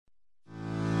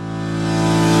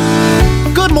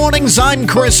Good mornings, I'm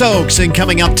Chris Oakes, and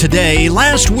coming up today,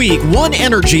 last week, One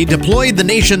Energy deployed the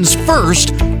nation's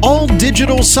first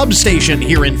all-digital substation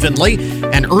here in Findlay,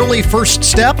 an early first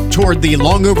step toward the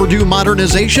long-overdue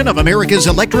modernization of America's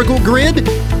electrical grid.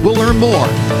 We'll learn more.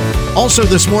 Also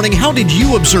this morning, how did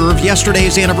you observe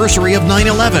yesterday's anniversary of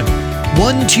 9/11?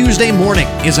 One Tuesday morning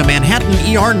is a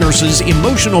Manhattan ER nurse's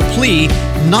emotional plea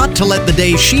not to let the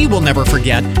day she will never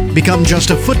forget become just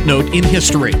a footnote in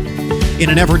history. In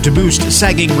an effort to boost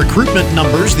sagging recruitment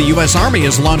numbers, the U.S. Army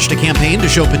has launched a campaign to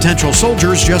show potential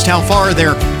soldiers just how far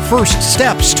their first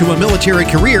steps to a military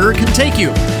career can take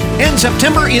you. And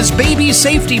September is Baby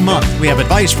Safety Month. We have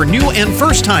advice for new and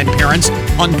first-time parents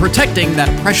on protecting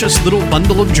that precious little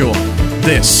bundle of joy.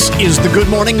 This is the Good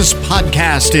Mornings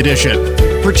Podcast Edition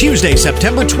for Tuesday,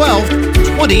 September 12th,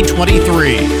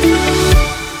 2023.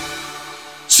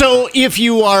 So if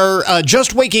you are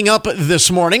just waking up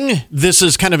this morning, this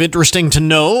is kind of interesting to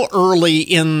know. Early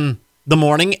in the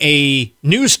morning, a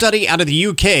new study out of the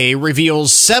UK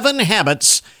reveals 7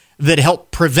 habits that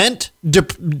help prevent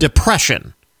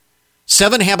depression.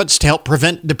 7 habits to help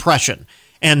prevent depression.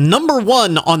 And number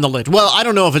 1 on the list, well, I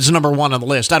don't know if it's number 1 on the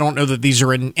list. I don't know that these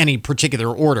are in any particular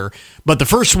order. But the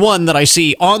first one that I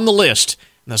see on the list,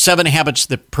 the 7 habits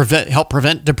that help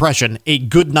prevent depression, a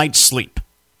good night's sleep.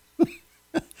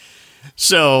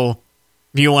 So,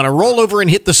 if you want to roll over and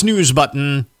hit the snooze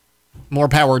button, more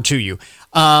power to you.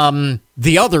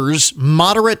 The others,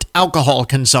 moderate alcohol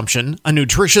consumption, a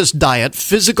nutritious diet,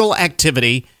 physical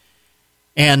activity,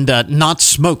 and not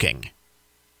smoking.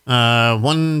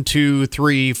 1, 2,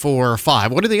 3, 4,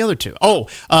 5. What are the other 2?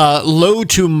 Low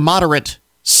to moderate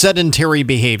sedentary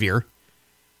behavior,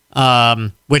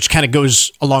 which kind of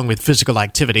goes along with physical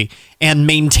activity, and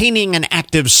maintaining an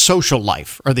active social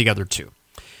life are the other 2.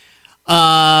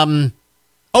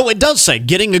 It does say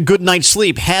getting a good night's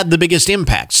sleep had the biggest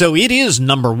impact. So it is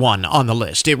number 1 on the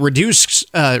list. It reduces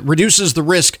the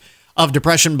risk of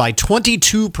depression by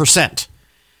 22%.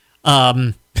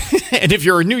 And if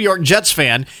you're a New York Jets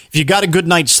fan, if you got a good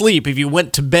night's sleep, if you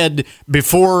went to bed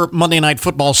before Monday Night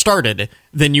Football started,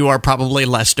 then you are probably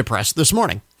less depressed this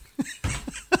morning.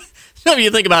 So if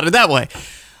you think about it that way.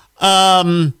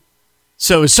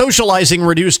 So socializing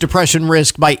reduced depression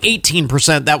risk by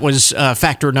 18%. That was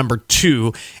factor number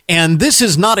 2. And this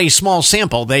is not a small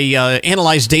sample. They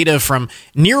analyzed data from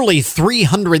nearly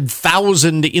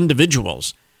 300,000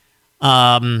 individuals.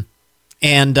 And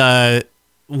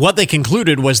what they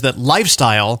concluded was that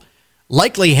lifestyle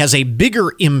likely has a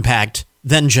bigger impact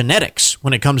than genetics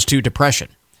when it comes to depression.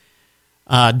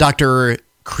 Dr.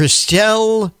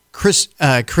 Christelle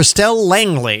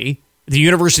Langley, the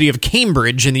University of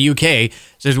Cambridge in the UK,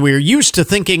 says we're used to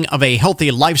thinking of a healthy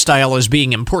lifestyle as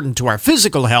being important to our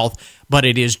physical health, but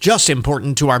it is just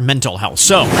important to our mental health.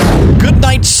 So, good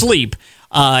night's sleep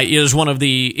is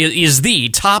the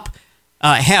top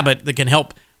habit that can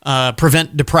help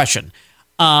prevent depression.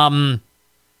 On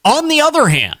the other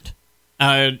hand,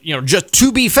 just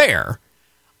to be fair,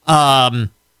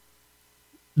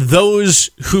 those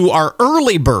who are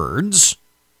early birds,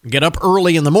 get up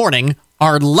early in the morning,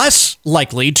 are less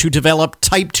likely to develop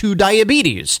type 2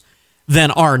 diabetes than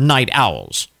are night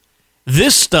owls.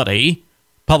 This study,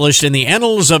 published in the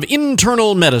Annals of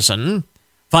Internal Medicine,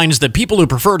 finds that people who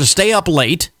prefer to stay up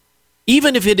late,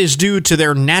 even if it is due to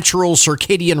their natural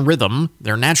circadian rhythm,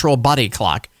 their natural body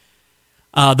clock,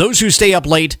 those who stay up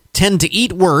late tend to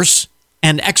eat worse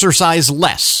and exercise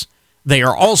less. They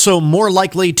are also more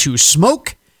likely to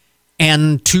smoke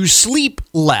and to sleep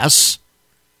less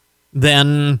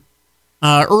than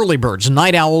early birds.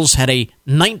 Night owls had a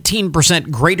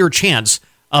 19% greater chance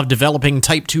of developing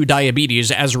type 2 diabetes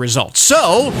as a result.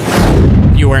 So,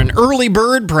 you are an early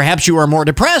bird, perhaps you are more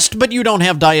depressed, but you don't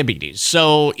have diabetes.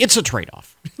 So, it's a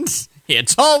trade-off.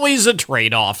 It's always a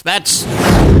trade-off. That's...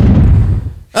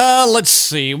 let's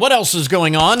see. What else is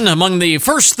going on? Among the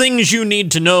first things you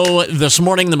need to know this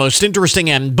morning, the most interesting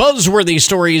and buzzworthy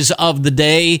stories of the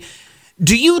day.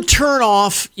 Do you turn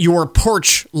off your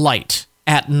porch light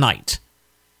at night?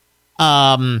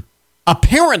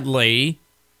 Apparently,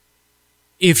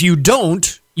 if you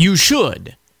don't, you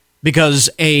should, because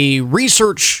a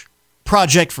research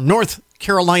project from North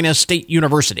Carolina State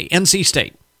University, NC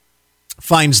State,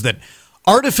 finds that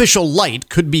artificial light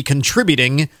could be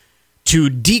contributing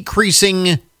to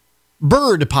decreasing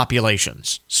bird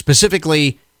populations,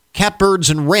 specifically catbirds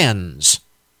and wrens.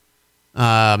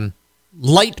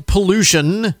 Light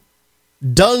pollution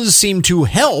does seem to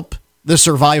help the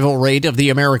survival rate of the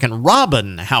American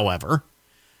robin, however.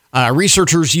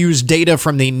 Researchers used data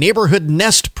from the Neighborhood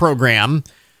Nest program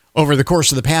over the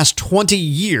course of the past 20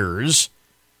 years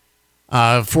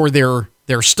for their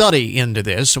their study into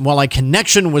this. And while a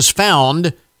connection was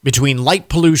found between light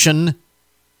pollution,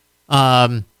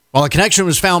 while a connection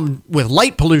was found with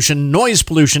light pollution, noise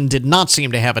pollution did not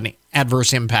seem to have an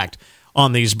adverse impact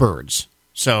on these birds.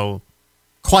 So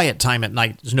quiet time at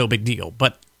night is no big deal,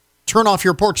 but turn off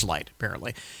your porch light,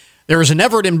 apparently. There is an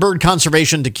effort in bird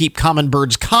conservation to keep common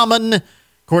birds common,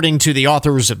 according to the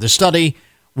authors of the study.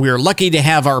 We're lucky to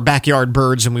have our backyard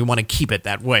birds, and we want to keep it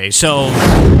that way. So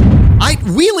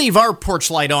we leave our porch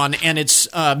light on, and it's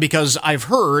because I've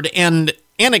heard, and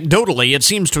anecdotally, it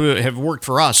seems to have worked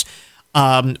for us.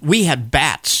 We had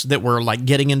bats that were like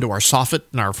getting into our soffit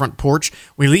in our front porch.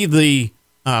 We leave the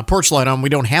porch light on, we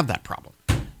don't have that problem.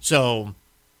 So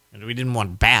we didn't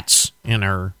want bats in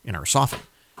our soffit.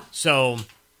 So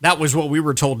that was what we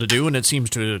were told to do, and it seems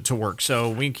to work. So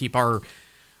we keep our,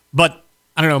 but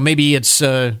I don't know, maybe it's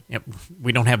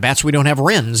we don't have bats, we don't have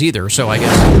wrens either. So I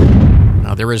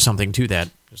guess there is something to that.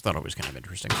 Just thought it was kind of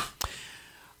interesting.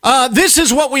 This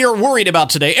is what we are worried about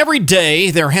today. Every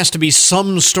day there has to be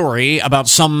some story about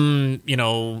some,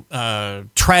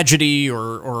 tragedy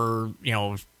or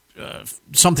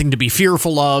something to be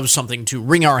fearful of, something to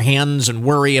wring our hands and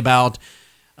worry about,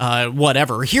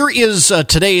 whatever. Here is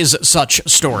today's such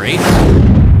story.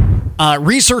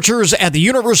 Researchers at the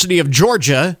University of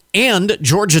Georgia and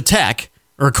Georgia Tech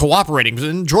are cooperating.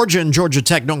 And Georgia and Georgia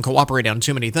Tech don't cooperate on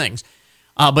too many things.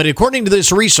 But according to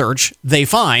this research, they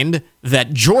find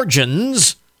that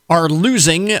Georgians are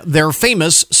losing their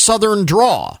famous Southern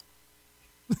drawl.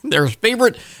 Their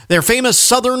famous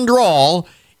Southern drawl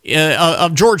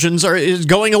of Georgians is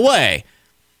going away.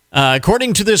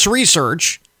 According to this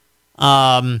research,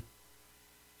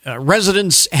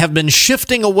 residents have been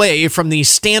shifting away from the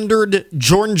standard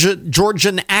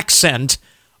Georgian accent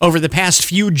over the past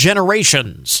few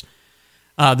generations.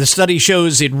 The study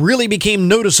shows it really became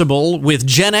noticeable with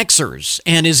Gen Xers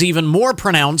and is even more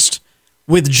pronounced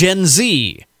with Gen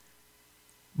Z.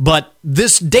 But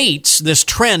this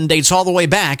trend dates all the way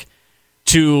back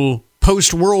to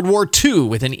post-World War II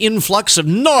with an influx of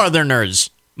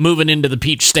Northerners moving into the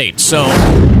Peach States. So,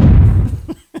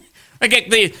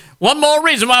 one more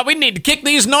reason why we need to kick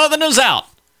these Northerners out.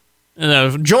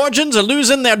 Georgians are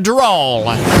losing their drawl,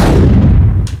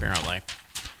 apparently.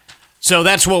 So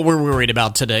that's what we're worried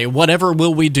about today. Whatever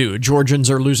will we do? Georgians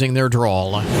are losing their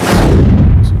drawl.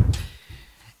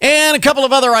 And a couple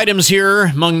of other items here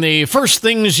among the first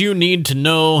things you need to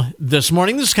know this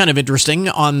morning. This is kind of interesting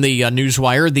on the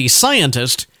Newswire. The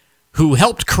scientist who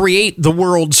helped create the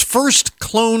world's first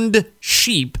cloned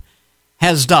sheep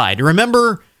has died.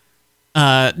 Remember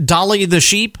Dolly the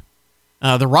sheep?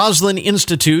 The Roslin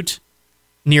Institute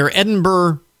near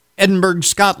Edinburgh,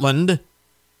 Scotland,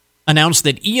 announced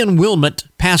that Ian Wilmot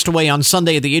passed away on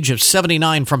Sunday at the age of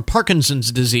 79 from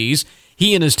Parkinson's disease.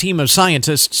 He and his team of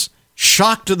scientists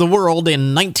shocked the world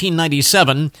in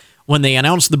 1997 when they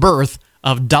announced the birth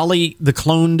of Dolly the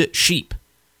cloned sheep.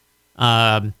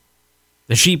 The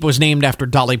sheep was named after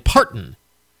Dolly Parton.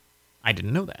 I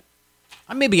didn't know that.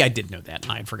 Maybe I did know that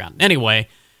and I had forgotten. Anyway,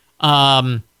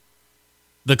 the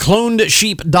cloned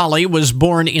sheep Dolly was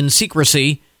born in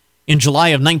secrecy in July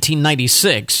of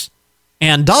 1996.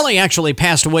 And Dolly actually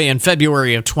passed away in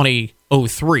February of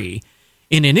 2003.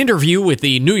 In an interview with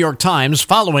the New York Times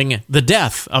following the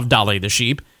death of Dolly the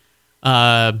sheep,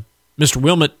 Mr.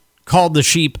 Wilmot called the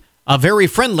sheep a very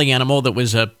friendly animal that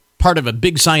was a part of a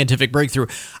big scientific breakthrough.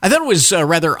 I thought it was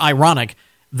rather ironic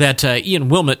that Ian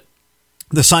Wilmot,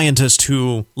 the scientist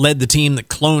who led the team that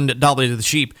cloned Dolly the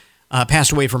sheep,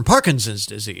 passed away from Parkinson's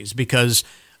disease because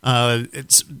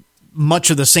it's much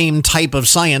of the same type of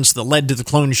science that led to the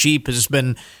cloned sheep has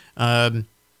been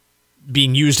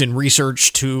being used in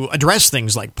research to address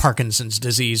things like Parkinson's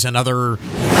disease and other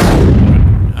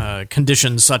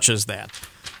conditions such as that.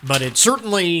 But it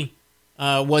certainly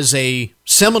was a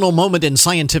seminal moment in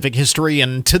scientific history,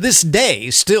 and to this day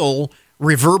still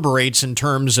reverberates in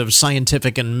terms of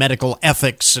scientific and medical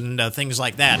ethics and things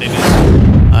like that. It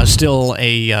is still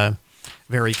a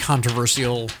very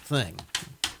controversial thing.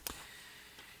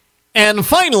 And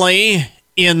finally,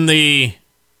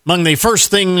 among the first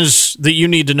things that you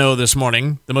need to know this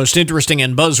morning, the most interesting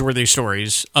and buzzworthy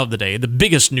stories of the day, the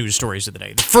biggest news stories of the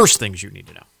day, the first things you need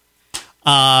to know.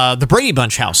 The Brady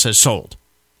Bunch house has sold.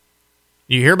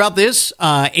 You hear about this?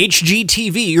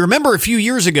 HGTV. You remember a few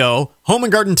years ago, Home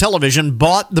and Garden Television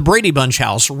bought the Brady Bunch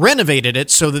house, renovated it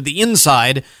so that the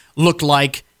inside looked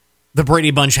like the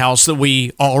Brady Bunch house that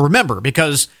we all remember,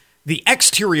 because the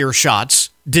exterior shots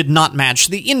did not match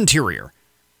the interior.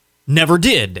 Never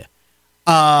did.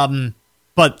 But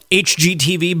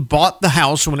HGTV bought the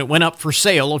house when it went up for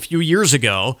sale a few years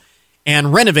ago,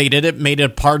 and renovated it, made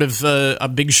it part of a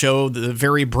big show, the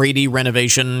Very Brady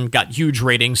renovation, got huge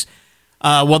ratings.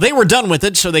 Well, they were done with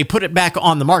it, so they put it back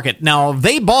on the market. Now,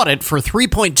 they bought it for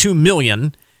 $3.2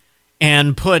 million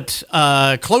and put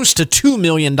close to $2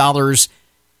 million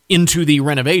into the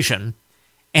renovation,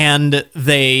 and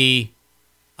they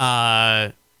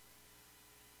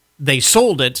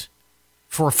sold it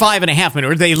for $5.5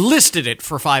 million, or they listed it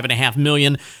for $5.5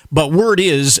 million, but word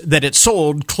is that it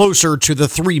sold closer to the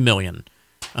 $3 million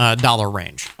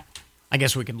range. I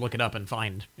guess we can look it up and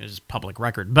find his public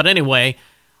record. But anyway,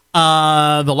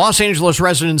 the Los Angeles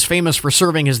residence famous for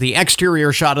serving as the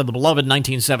exterior shot of the beloved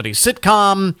 1970s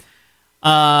sitcom.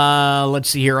 Let's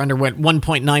see here, underwent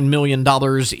 $1.9 million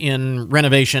in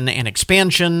renovation and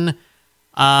expansion,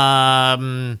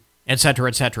 et cetera,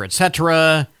 et cetera, et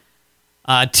cetera.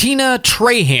 Tina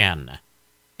Trahan,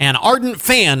 an ardent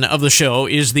fan of the show,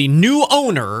 is the new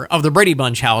owner of the Brady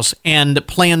Bunch house and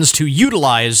plans to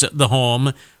utilize the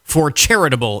home for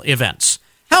charitable events.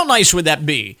 How nice would that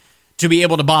be to be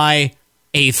able to buy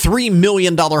a $3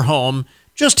 million home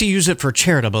just to use it for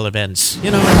charitable events?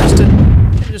 You know,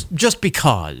 just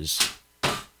because.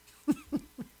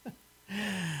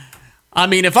 I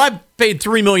mean, if I paid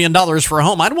 $3 million for a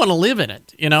home, I'd want to live in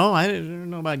it. You know, I don't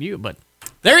know about you, but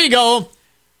there you go.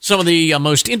 Some of the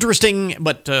most interesting,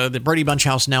 but the Brady Bunch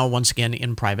house now once again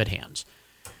in private hands.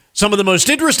 Some of the most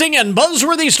interesting and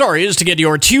buzzworthy stories to get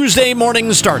your Tuesday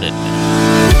morning started.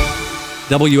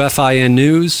 WFIN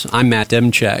News, I'm Matt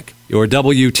Demchek. Your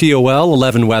WTOL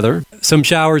 11 weather. Some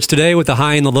showers today with a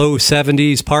high in the low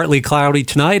 70s, partly cloudy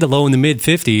tonight, a low in the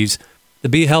mid-50s. The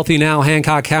Be Healthy Now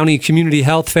Hancock County Community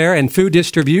Health Fair and food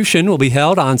distribution will be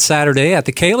held on Saturday at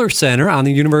the Kaler Center on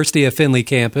the University of Findlay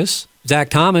campus. Zach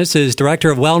Thomas is Director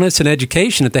of Wellness and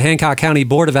Education at the Hancock County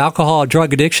Board of Alcohol,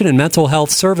 Drug Addiction, and Mental Health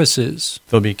Services.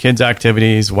 There'll be kids'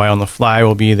 activities, Why on the Fly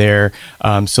will be there,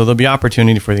 so there'll be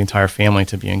opportunity for the entire family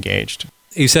to be engaged.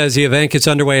 He says the event gets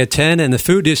underway at 10 and the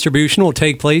food distribution will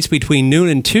take place between noon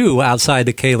and 2 outside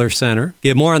the Kaler Center.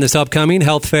 Get more on this upcoming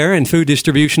health fair and food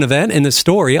distribution event in the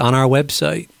story on our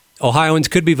website. Ohioans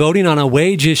could be voting on a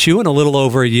wage issue in a little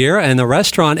over a year, and the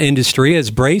restaurant industry is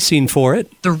bracing for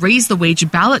it. The Raise the Wage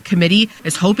Ballot Committee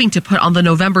is hoping to put on the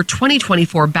November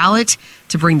 2024 ballot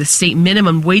to bring the state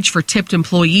minimum wage for tipped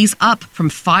employees up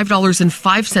from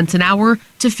 $5.05 an hour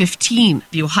to $15.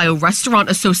 The Ohio Restaurant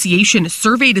Association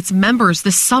surveyed its members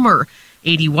this summer.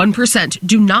 81%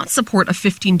 do not support a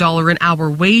 $15 an hour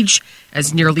wage,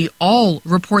 as nearly all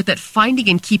report that finding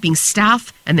and keeping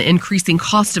staff and the increasing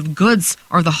cost of goods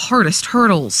are the hardest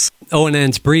hurdles.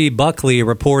 ONN's Bree Buckley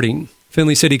reporting.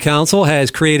 Findlay City Council has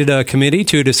created a committee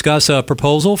to discuss a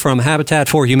proposal from Habitat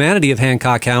for Humanity of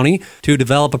Hancock County to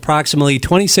develop approximately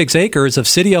 26 acres of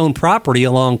city-owned property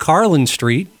along Carlin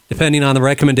Street. Depending on the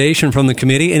recommendation from the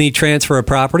committee, any transfer of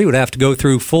property would have to go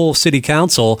through full city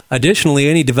council. Additionally,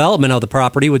 any development of the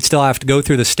property would still have to go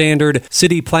through the standard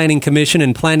City Planning Commission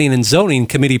and Planning and Zoning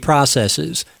Committee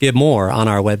processes. Get more on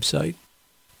our website.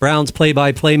 Browns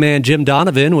play-by-play man Jim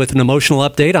Donovan with an emotional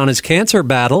update on his cancer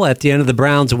battle at the end of the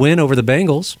Browns' win over the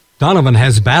Bengals. Donovan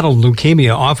has battled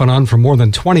leukemia off and on for more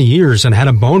than 20 years and had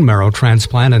a bone marrow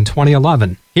transplant in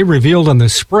 2011. He revealed in the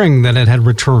spring that it had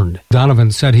returned.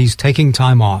 Donovan said he's taking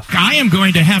time off. I am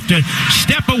going to have to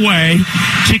step away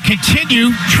to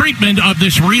continue treatment of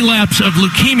this relapse of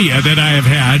leukemia that I have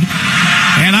had.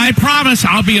 And I promise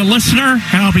I'll be a listener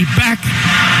and I'll be back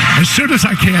as soon as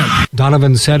I can.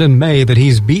 Donovan said in May that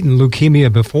he's beaten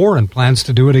leukemia before and plans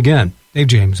to do it again. Dave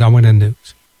James, ONN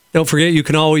News. Don't forget, you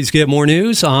can always get more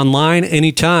news online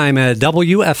anytime at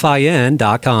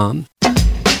WFIN.com.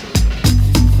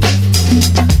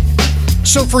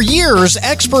 So for years,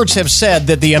 experts have said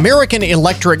that the American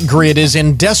electric grid is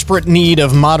in desperate need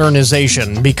of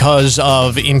modernization because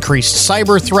of increased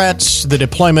cyber threats, the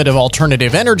deployment of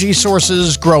alternative energy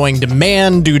sources, growing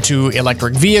demand due to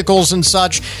electric vehicles and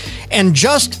such, and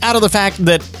just out of the fact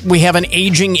that we have an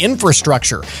aging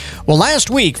infrastructure. Well, last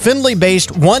week,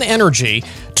 Findlay-based One Energy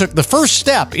took the first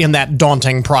step in that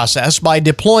daunting process by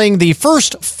deploying the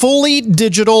first fully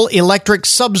digital electric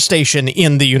substation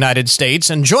in the United States.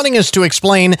 And joining us to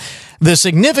explain the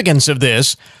significance of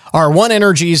this are One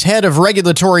Energy's Head of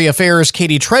Regulatory Affairs,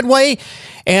 Katie Treadway,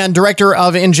 and Director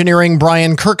of Engineering,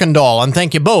 Brian Kirkendall. And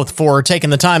thank you both for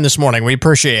taking the time this morning. We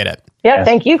appreciate it. Yeah,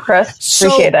 thank you, Chris.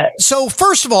 Appreciate it. So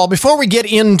first of all, before we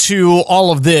get into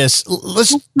all of this,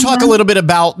 let's talk a little bit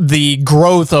about the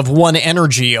growth of One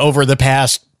Energy over the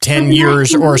past 10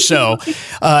 years or so.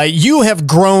 You have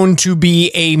grown to be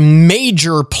a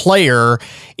major player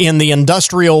in the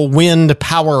industrial wind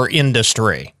power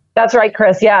industry. That's right,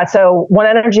 Chris. Yeah. So One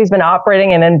Energy has been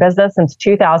operating and in business since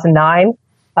 2009.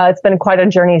 It's been quite a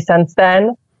journey since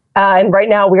then. And right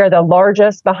now we are the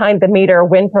largest behind the meter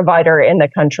wind provider in the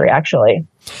country, actually.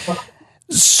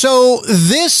 So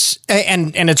this,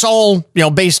 and it's all,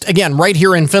 based, again, right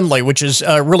here in Findlay, which is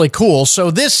really cool.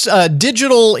 So this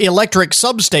digital electric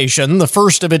substation, the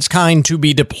first of its kind to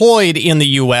be deployed in the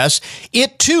U.S.,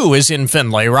 it too is in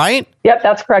Findlay, right? Yep,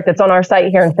 that's correct. It's on our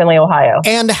site here in Findlay, Ohio.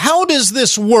 And how does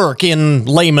this work in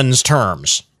layman's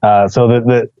terms? So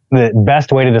the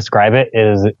best way to describe it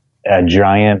is a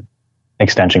giant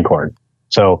extension cord.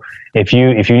 So if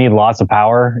you need lots of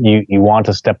power, you want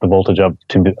to step the voltage up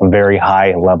to a very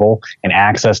high level, and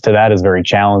access to that is very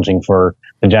challenging for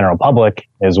the general public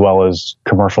as well as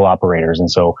commercial operators. And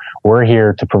so we're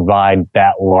here to provide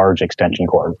that large extension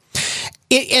cord.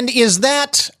 And is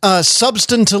that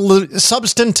substantively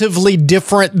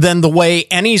different than the way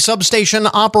any substation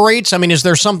operates? I mean, is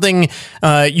there something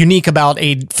unique about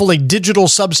a fully digital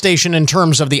substation in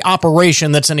terms of the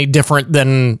operation that's any different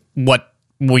than what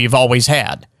we've always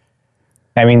had?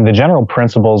 I mean, the general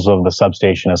principles of a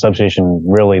substation,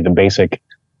 really the basic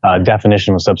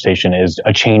definition of a substation is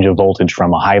a change of voltage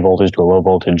from a high voltage to a low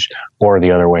voltage or the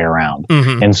other way around.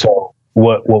 Mm-hmm. And so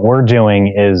what we're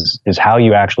doing is how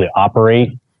you actually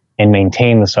operate and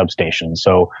maintain the substation.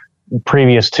 So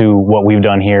previous to what we've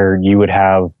done here, you would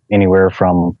have anywhere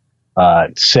from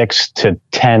 6 to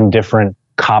 10 different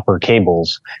copper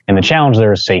cables. And the challenge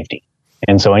there is safety.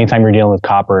 And so anytime you're dealing with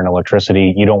copper and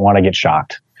electricity, you don't want to get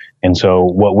shocked. And so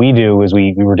what we do is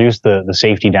we reduce the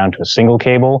safety down to a single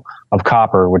cable of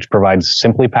copper, which provides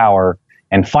simply power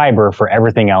and fiber for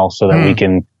everything else so that we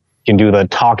can do the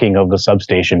talking of the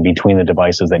substation between the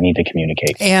devices that need to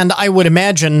communicate. And I would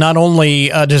imagine not only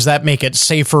does that make it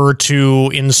safer to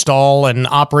install and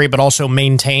operate, but also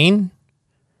maintain?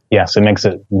 Yes, it makes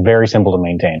it very simple to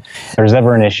maintain. If there's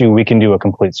ever an issue, we can do a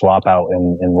complete swap out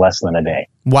in less than a day.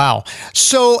 Wow.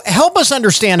 So help us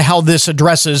understand how this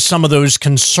addresses some of those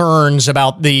concerns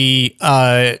about the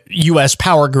U.S.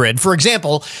 power grid. For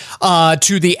example,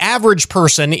 to the average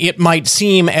person, it might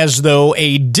seem as though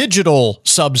a digital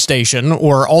substation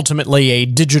or ultimately a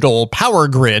digital power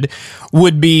grid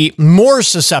would be more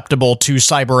susceptible to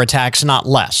cyber attacks, not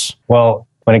less. Well,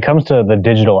 when it comes to the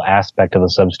digital aspect of the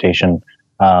substation,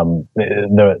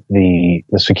 the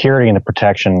security and the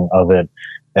protection of it,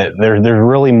 there's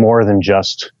really more than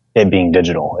just it being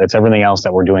digital. It's everything else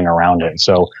that we're doing around it.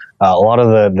 So a lot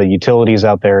of the utilities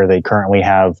out there, they currently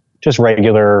have just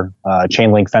regular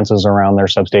chain link fences around their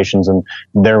substations, and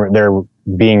they're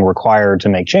being required to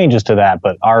make changes to that.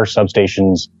 But our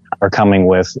substations are coming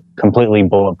with completely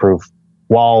bulletproof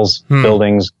walls,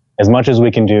 buildings, as much as we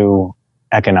can do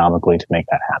economically to make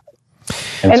that happen.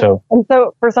 And so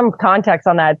for some context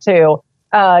on that too,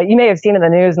 you may have seen in the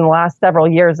news in the last several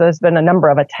years, there's been a number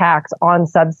of attacks on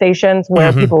substations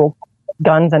where people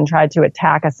guns and tried to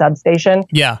attack a substation.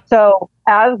 Yeah. So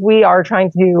as we are trying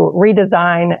to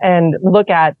redesign and look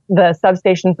at the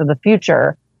substations of the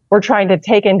future, we're trying to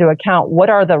take into account what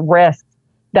are the risks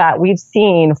that we've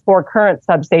seen for current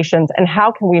substations and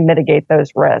how can we mitigate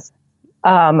those risks.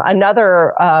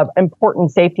 Another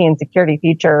important safety and security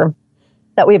feature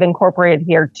that we've incorporated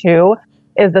here too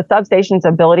is the substation's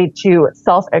ability to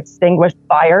self-extinguish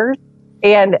fires,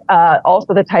 and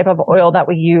also the type of oil that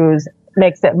we use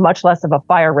makes it much less of a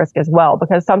fire risk as well.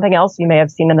 Because something else you may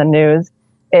have seen in the news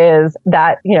is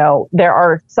that, there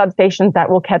are substations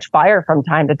that will catch fire from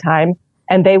time to time,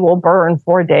 and they will burn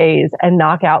for days and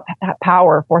knock out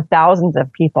power for thousands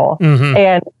of people. Mm-hmm.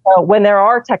 And when there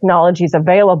are technologies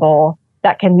available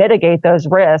that can mitigate those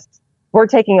risks, we're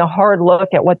taking a hard look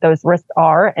at what those risks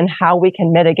are and how we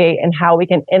can mitigate and how we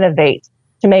can innovate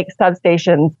to make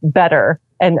substations better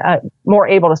and more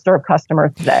able to serve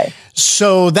customers today.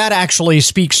 So that actually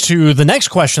speaks to the next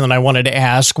question that I wanted to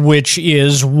ask, which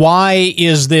is why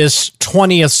is this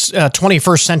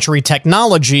 21st century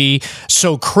technology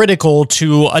so critical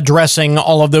to addressing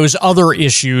all of those other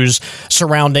issues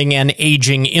surrounding an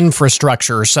aging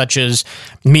infrastructure, such as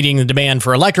meeting the demand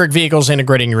for electric vehicles,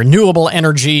 integrating renewable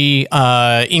energy,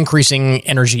 increasing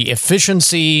energy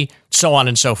efficiency, so on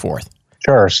and so forth?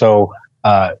 Sure. So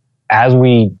as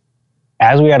we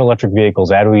add electric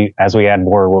vehicles, as we add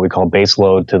more what we call base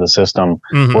load to the system,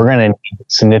 we're going to need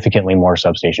significantly more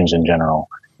substations in general,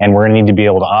 and we're going to need to be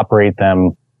able to operate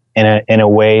them in a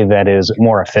way that is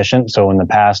more efficient. So in the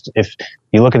past, if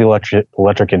you look at the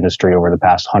electric industry over the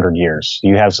past 100 years,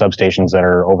 you have substations that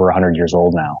are over 100 years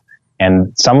old now,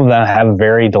 and some of them have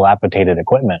very dilapidated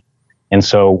equipment, and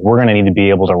so we're going to need to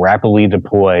be able to rapidly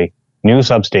deploy new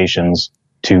substations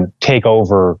to take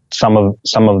over some of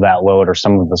that load or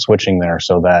some of the switching there,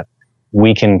 so that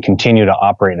we can continue to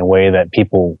operate in a way that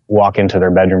people walk into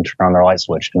their bedroom, turn on their light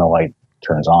switch, and the light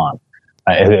turns on.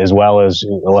 As well as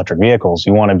electric vehicles,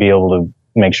 you want to be able to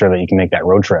make sure that you can make that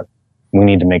road trip. We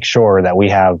need to make sure that we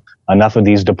have enough of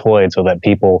these deployed so that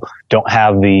people don't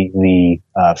have the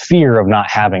fear of not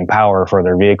having power for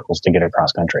their vehicles to get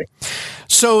across country.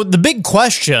 So the big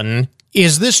question,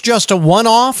 is this just a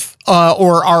one-off,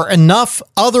 or are enough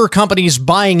other companies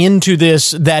buying into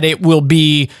this that it will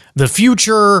be the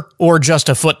future or just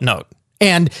a footnote?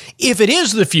 And if it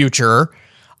is the future,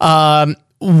 why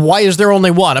is there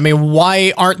only one? I mean,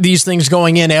 why aren't these things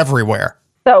going in everywhere?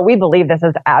 So we believe this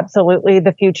is absolutely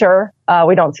the future.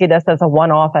 We don't see this as a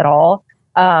one-off at all.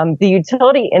 The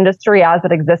utility industry as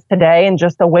it exists today, and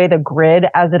just the way the grid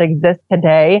as it exists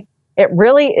today, it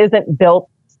really isn't built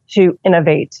to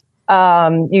innovate.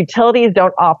 Utilities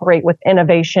don't operate with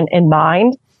innovation in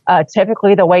mind.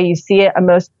 Typically, the way you see it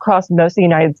across most of the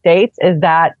United States is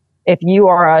that if you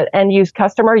are an end-use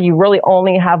customer, you really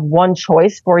only have one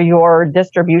choice for your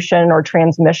distribution or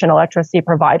transmission electricity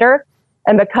provider.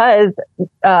 And because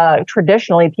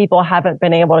traditionally people haven't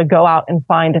been able to go out and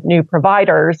find new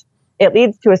providers, it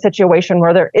leads to a situation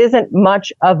where there isn't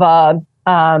much of a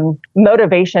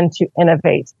motivation to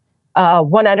innovate.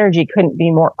 One Energy couldn't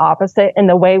be more opposite in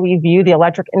the way we view the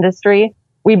electric industry.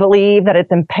 We believe that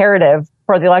it's imperative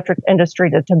for the electric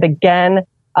industry to begin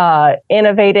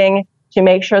innovating, to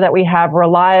make sure that we have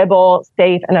reliable,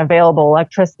 safe, and available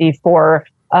electricity for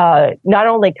not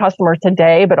only customers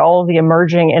today, but all of the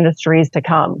emerging industries to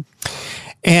come.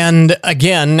 And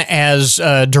again, as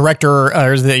director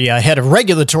or the head of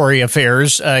regulatory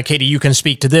affairs, Katie, you can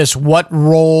speak to this. What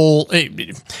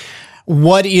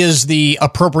is the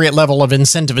appropriate level of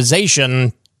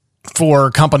incentivization for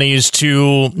companies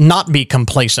to not be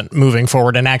complacent moving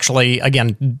forward and actually,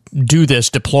 again,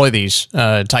 deploy these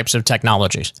types of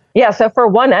technologies? Yeah, so for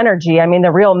One Energy, I mean,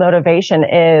 the real motivation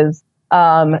is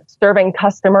serving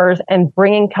customers and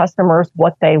bringing customers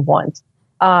what they want.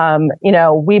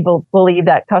 We believe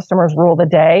that customers rule the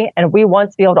day, and we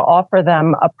want to be able to offer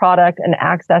them a product and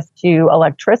access to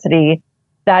electricity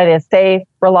that is safe,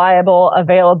 reliable,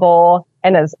 available,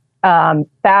 and is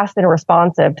fast and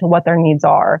responsive to what their needs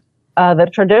are. The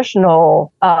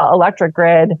traditional electric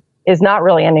grid is not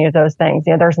really any of those things.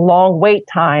 There's long wait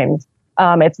times.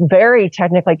 It's very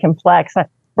technically complex.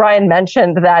 Brian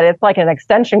mentioned that it's like an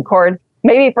extension cord.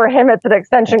 Maybe for him it's an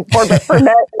extension cord, but for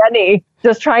many,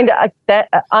 just trying to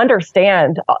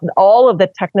understand all of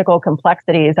the technical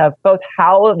complexities of both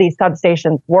how these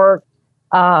substations work,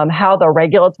 how the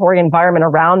regulatory environment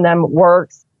around them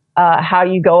works, how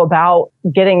you go about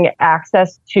getting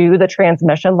access to the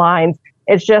transmission lines.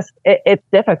 It's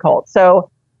difficult. So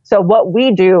what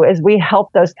we do is we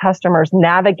help those customers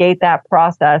navigate that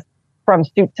process from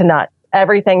soup to nuts,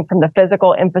 everything from the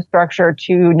physical infrastructure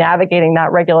to navigating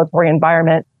that regulatory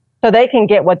environment so they can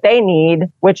get what they need,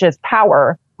 which is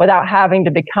power, without having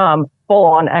to become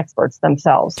full-on experts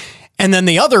themselves. And then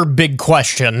the other big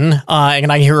question,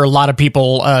 and I hear a lot of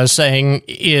people saying,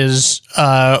 is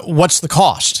what's the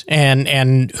cost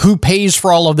and who pays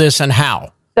for all of this and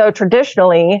how? So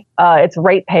traditionally, it's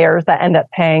ratepayers that end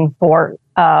up paying for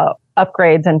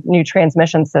upgrades and new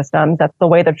transmission systems. That's the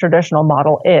way the traditional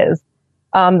model is.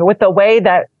 With the way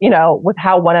that, with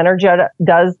how One Energy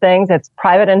does things, it's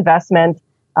private investment.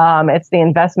 It's the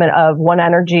investment of One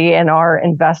Energy and our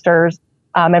investors.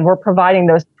 And we're providing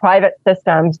those private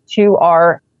systems to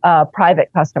our private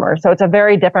customers. So it's a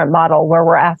very different model where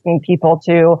we're asking people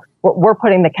we're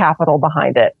putting the capital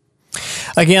behind it.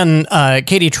 Again,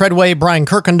 Katie Treadway, Brian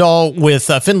Kirkendall with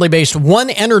Findlay-based One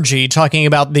Energy talking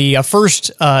about the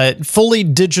first fully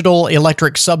digital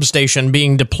electric substation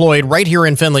being deployed right here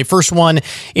in Findlay, first one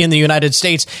in the United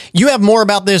States. You have more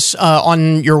about this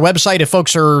on your website if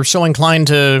folks are so inclined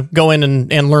to go in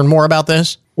and learn more about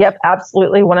this? Yep,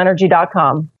 absolutely,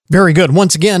 oneenergy.com. Very good.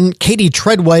 Once again, Katie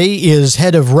Treadway is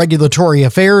head of regulatory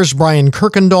affairs. Brian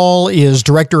Kirkendall is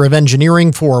director of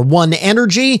engineering for One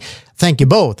Energy. Thank you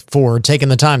both for taking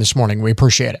the time this morning. We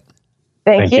appreciate it.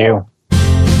 Thank you.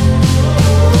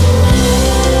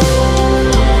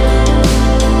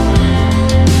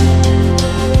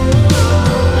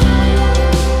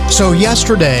 So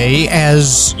yesterday,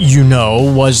 as you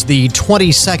know, was the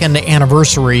 22nd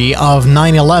anniversary of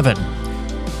 9/11.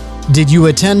 Did you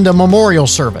attend a memorial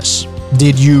service?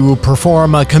 Did you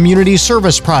perform a community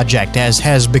service project, as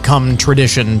has become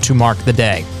tradition to mark the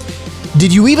day?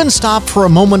 Did you even stop for a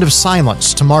moment of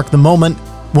silence to mark the moment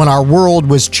when our world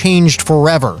was changed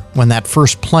forever when that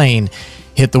first plane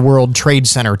hit the World Trade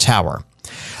Center tower?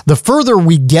 The further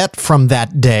we get from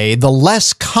that day, the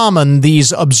less common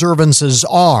these observances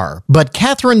are. But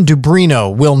Catherine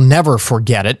Dubrino will never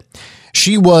forget it.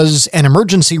 She was an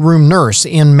emergency room nurse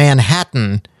in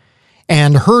Manhattan,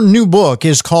 and her new book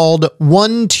is called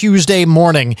One Tuesday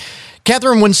Morning.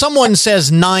 Catherine, when someone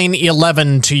says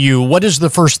 9/11 to you, what is the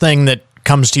first thing that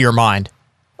comes to your mind?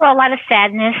 Well, a lot of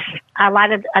sadness, a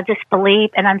lot of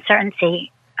disbelief and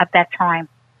uncertainty at that time.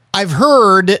 I've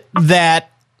heard that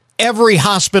every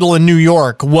hospital in New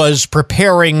York was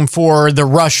preparing for the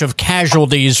rush of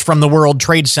casualties from the World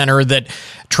Trade Center that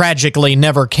tragically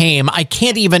never came. I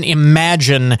can't even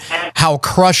imagine how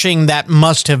crushing that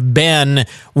must have been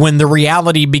when the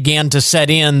reality began to set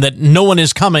in that no one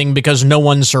is coming because no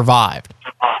one survived.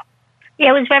 Yeah,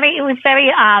 it was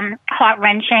very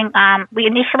heart-wrenching. We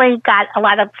initially got a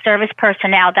lot of service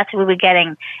personnel. That's what we were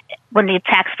getting when the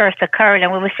attacks first occurred.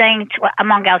 And we were saying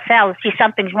among ourselves, gee,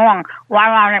 something's wrong. Why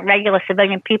aren't regular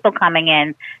civilian people coming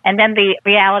in? And then the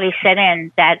reality set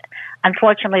in that,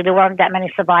 unfortunately, there weren't that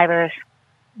many survivors.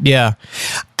 Yeah.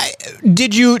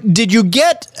 Did you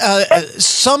get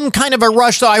some kind of a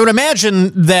rush? Though I would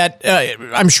imagine that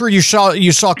I'm sure you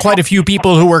saw quite a few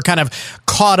people who were kind of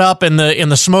caught up in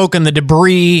the smoke and the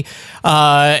debris,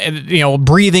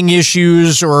 breathing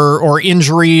issues or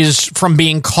injuries from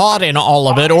being caught in all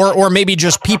of it, or maybe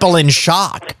just people in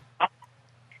shock.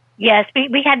 Yes,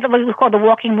 we had what we call the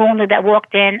walking wounded that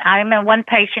walked in. I remember one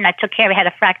patient I took care of had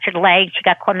a fractured leg. She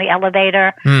got caught in the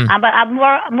elevator. But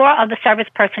more of the service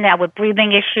personnel with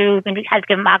breathing issues. We had to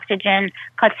give them oxygen,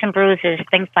 cuts and bruises,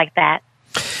 things like that.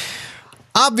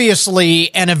 Obviously,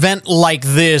 an event like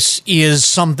this is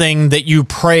something that you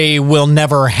pray will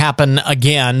never happen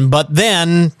again. But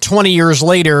then, 20 years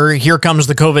later, here comes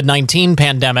the COVID-19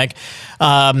 pandemic.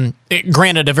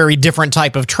 Granted, a very different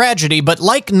type of tragedy, but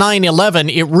like 9/11,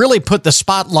 it really put the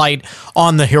spotlight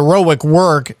on the heroic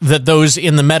work that those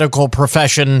in the medical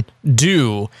profession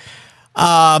do.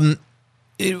 I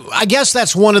guess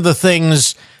that's one of the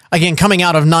things, again, coming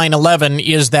out of 9/11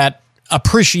 is that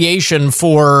appreciation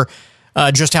for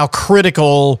just how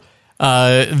critical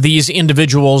these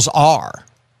individuals are.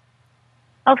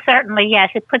 Oh, certainly, yes.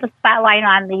 It put a spotlight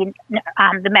on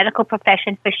the medical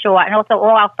profession for sure, and also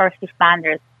all our first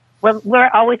responders. We're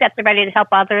always at the ready to help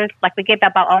others, like we give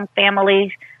up our own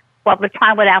families, well, the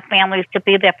time with our families to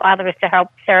be there for others to help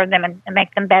serve them and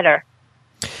make them better.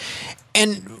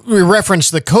 And we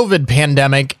referenced the COVID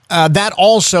pandemic. That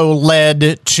also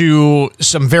led to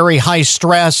some very high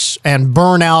stress and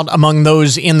burnout among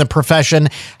those in the profession.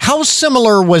 How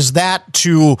similar was that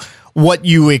to what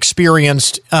you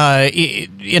experienced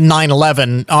in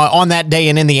 9/11 on that day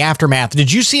and in the aftermath?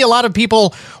 Did you see a lot of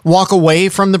people walk away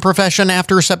from the profession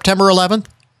after September 11th?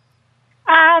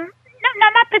 No,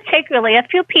 not particularly. A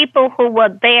few people who were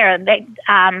there,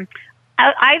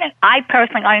 I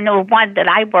personally only know one that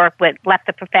I work with left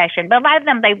the profession, but a lot of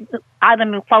them, they either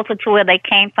moved closer to where they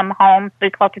came from home, be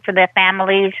closer to their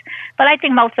families, but I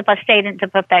think most of us stayed in the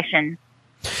profession.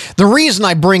 The reason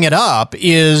I bring it up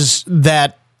is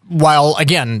that while,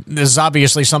 again, this is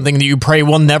obviously something that you pray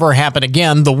will never happen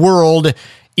again, the world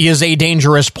is a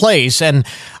dangerous place, and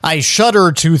I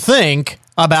shudder to think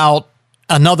about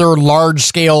another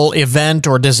large-scale event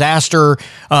or disaster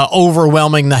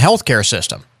overwhelming the healthcare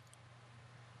system.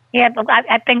 Yeah, but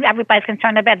I think everybody's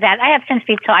concerned about that. I have since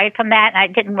retired from that. I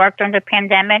didn't work during the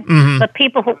pandemic, but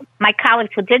my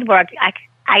colleagues who did work,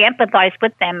 I empathized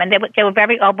with them, and they were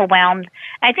very overwhelmed.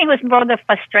 I think it was more the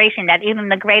frustration that even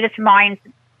the greatest minds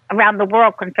around the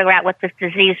world couldn't figure out what this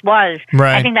disease was.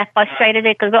 Right. I think that frustrated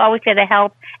it because we're always here to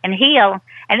help and heal.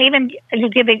 And even you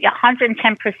give it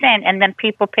 110% and then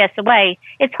people pass away,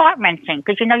 it's heart-wrenching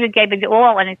because you gave it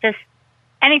all, and it just,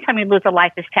 anytime you lose a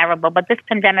life is terrible, but this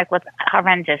pandemic was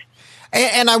horrendous.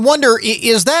 And I wonder,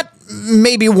 is that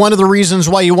maybe one of the reasons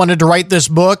why you wanted to write this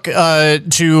book,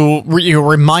 to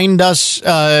remind us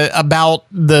about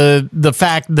the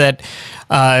fact that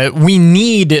we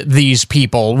need these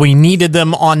people. We needed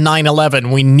them on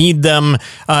 9/11. We need them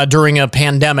during a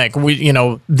pandemic.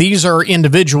 These are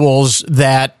individuals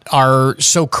that are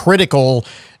so critical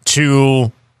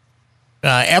to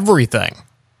everything.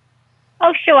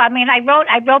 Oh, sure. I mean, I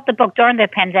wrote the book during the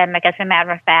pandemic, as a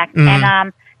matter of fact. And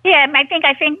I think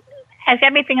as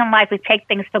everything in life, we take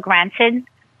things for granted.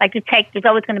 Like there's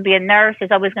always going to be a nurse,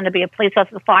 there's always going to be a police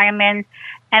officer, fireman,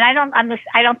 and I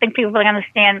don't think people really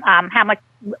understand how much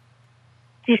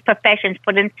these professions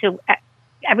put into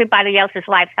everybody else's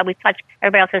lives, how we touch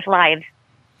everybody else's lives.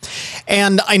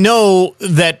 And I know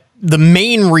that the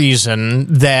main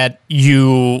reason that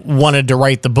you wanted to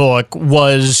write the book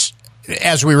was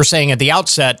as we were saying at the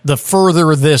outset, the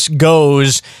further this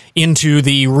goes into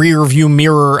the rearview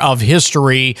mirror of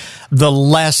history, the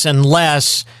less and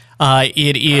less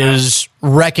it is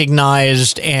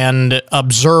recognized and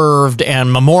observed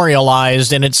and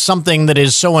memorialized, and it's something that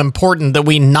is so important that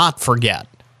we not forget.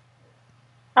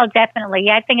 Oh, definitely.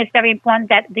 Yeah, I think it's very important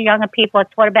that the younger people are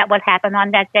taught about what happened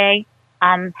on that day,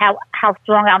 how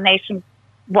strong our nation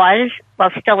was,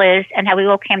 well, still is, and how we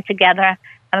all came together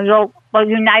and we all were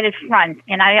united front.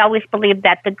 And I always believe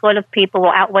that the good of people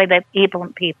will outweigh the evil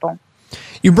of people.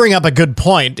 You bring up a good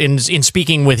point in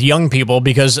speaking with young people,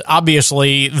 because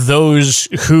obviously those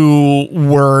who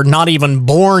were not even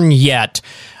born yet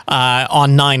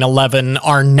on 9/11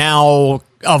 are now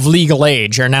of legal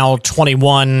age, are now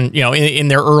 21, in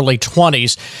their early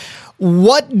 20s.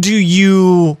 What do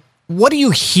you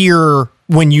hear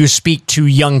when you speak to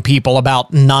young people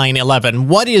about 9/11?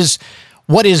 What is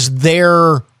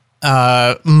their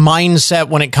mindset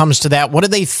when it comes to that? What do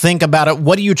they think about it?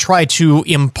 What do you try to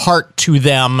impart to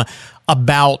them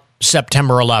about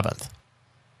September 11th?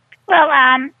 Well,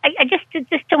 I just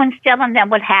to instill in them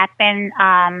what happened.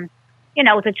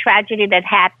 The tragedy that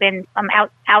happened from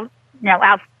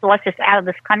out sources out of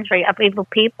this country of evil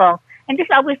people, and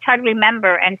just always try to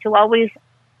remember and to always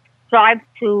strive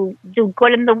to do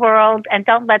good in the world, and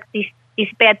don't let these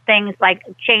bad things like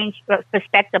change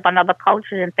perspective on other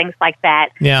cultures and things like that.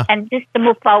 Yeah. And just to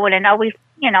move forward and always,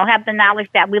 have the knowledge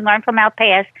that we learn from our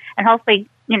past, and hopefully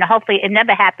it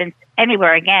never happens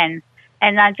anywhere again.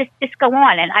 And just go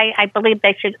on. And I believe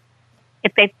they should,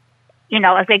 if they,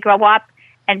 as they grow up,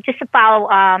 and just to follow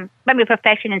maybe a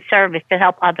profession in service to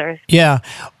help others. Yeah.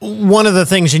 One of the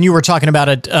things, and you were talking about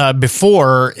it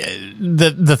before,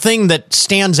 the thing that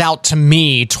stands out to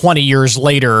me 20 years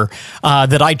later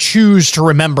that I choose to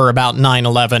remember about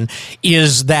 9/11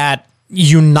 is that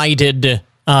united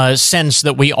sense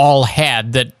that we all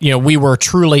had, that we were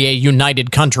truly a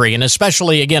united country, and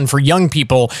especially again for young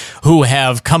people who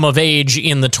have come of age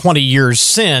in the 20 years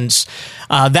since,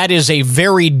 that is a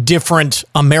very different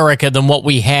America than what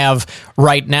we have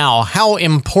right now. How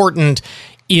important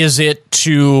is it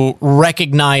to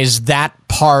recognize that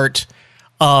part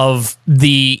of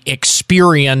the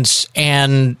experience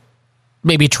and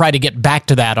maybe try to get back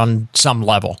to that on some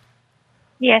level?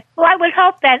 Yes. Well, I would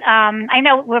hope that, I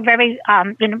know we're very,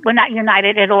 we're not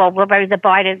united at all. We're very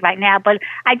divided right now, but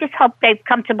I just hope they've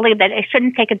come to believe that it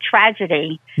shouldn't take a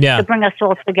tragedy to bring us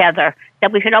all together,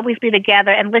 that we should always be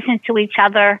together and listen to each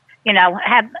other, and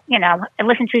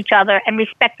listen to each other and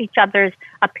respect each other's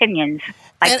opinions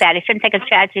like that. It shouldn't take a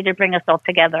tragedy to bring us all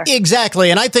together.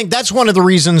 Exactly. And I think that's one of the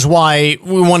reasons why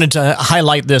we wanted to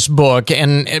highlight this book.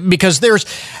 And because there's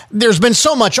been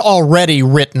so much already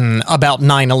written about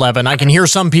 9/11. I can hear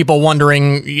some people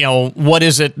wondering, what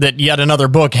is it that yet another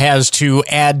book has to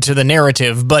add to the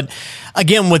narrative? But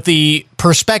again, with the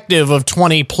perspective of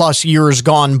 20 plus years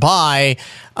gone by,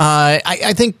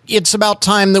 I think it's about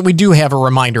time that we do have a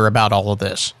reminder about all of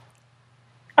this.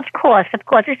 Of course.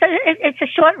 It's a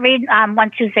short read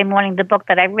one Tuesday morning, the book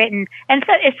that I've written, and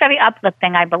it's very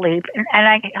uplifting, I believe. And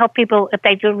I hope people, if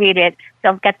they do read it,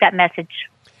 they'll get that message.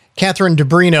 Catherine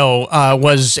DeBrino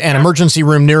was an emergency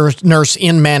room nurse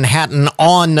in Manhattan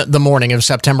on the morning of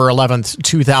September 11th,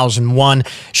 2001,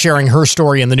 sharing her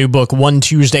story in the new book, One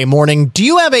Tuesday Morning. Do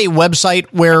you have a website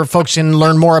where folks can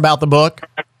learn more about the book?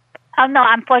 Oh, no,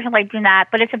 unfortunately do not,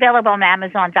 but it's available on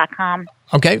Amazon.com.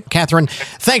 Okay, Catherine,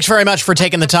 thanks very much for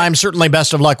taking the time. Certainly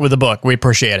best of luck with the book. We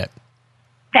appreciate it.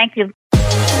 Thank you.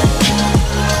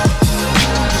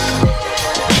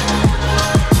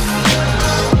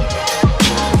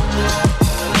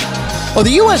 Well,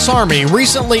 the U.S. Army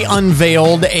recently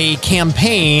unveiled a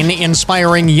campaign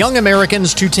inspiring young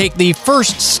Americans to take the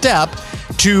first step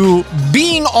to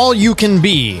being all you can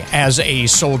be as a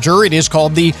soldier. It is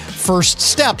called the First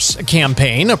Steps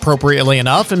campaign, appropriately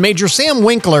enough, and Major Sam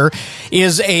Winkler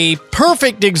is a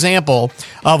perfect example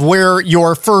of where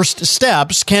your first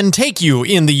steps can take you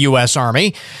in the U.S.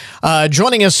 Army.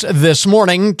 Joining us this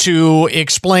morning to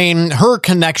explain her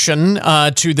connection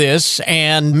to this.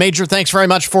 And Major, thanks very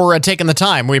much for taking the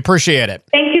time. We appreciate it.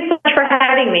 Thank you so much for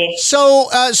having me. So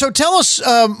tell us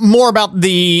more about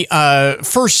the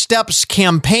First Steps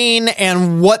campaign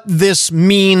and what this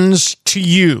means to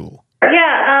you.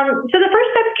 Yeah, so the First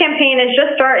Steps campaign is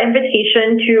just our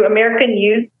invitation to American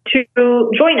youth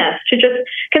to join us, to just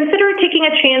consider taking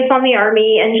a chance on the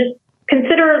Army and just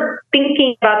consider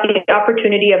thinking about the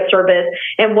opportunity of service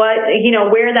and what,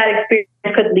 where that experience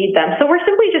could lead them. So we're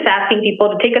simply just asking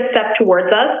people to take a step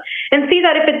towards us and see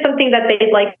that if it's something that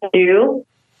they'd like to do.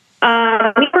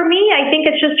 For me, I think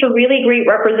it's just a really great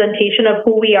representation of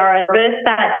who we are at service,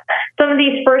 that some of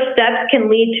these first steps can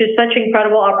lead to such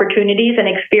incredible opportunities and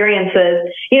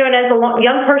experiences. And as a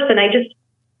young person,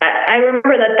 I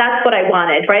remember that that's what I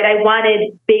wanted, right? I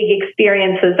wanted big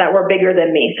experiences that were bigger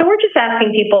than me. So we're just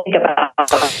asking people to think about.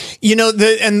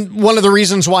 And one of the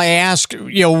reasons why I asked,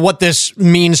 what this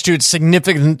means to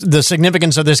the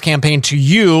significance of this campaign to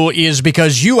you is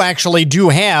because you actually do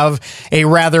have a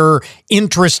rather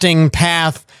interesting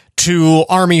path to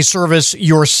Army service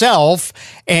yourself.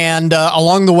 And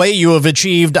along the way, you have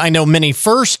achieved, I know, many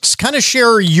firsts. Kind of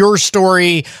share your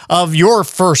story of your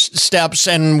first steps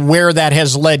and where that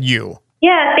has led you.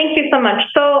 Yeah, thank you so much.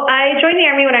 So I joined the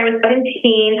Army when I was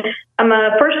 17. I'm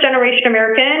a first-generation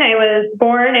American. I was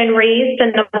born and raised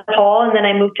in Nepal, and then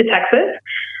I moved to Texas.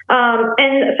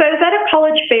 And so I was at a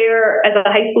college fair as a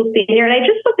high school senior, and I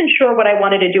just wasn't sure what I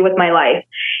wanted to do with my life.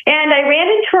 And I ran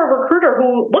into a recruiter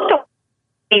who looked up,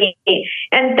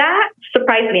 and that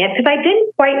surprised me because I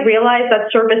didn't quite realize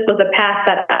that service was a path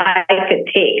that I could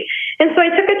take. And so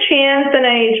I took a chance and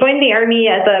I joined the Army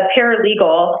as a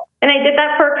paralegal. And I did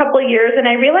that for a couple of years, and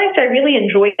I realized I really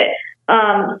enjoyed it.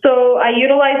 So I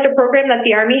utilized a program that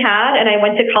the Army had, and I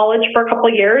went to college for a couple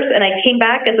of years, and I came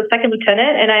back as a second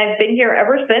lieutenant, and I've been here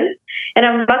ever since. And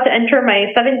I'm about to enter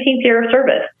my 17th year of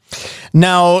service.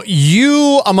 Now,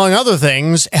 you, among other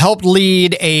things, helped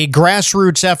lead a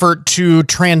grassroots effort to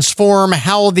transform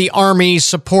how the Army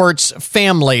supports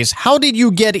families. How did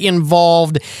you get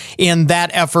involved in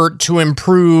that effort to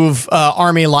improve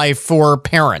Army life for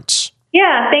parents?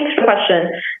 Yeah, thanks for the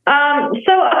question.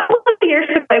 So a couple of years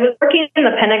ago, I was working in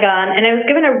the Pentagon, and I was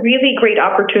given a really great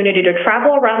opportunity to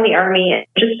travel around the Army and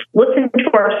just listen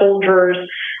to our soldiers,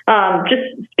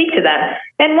 just speak to them.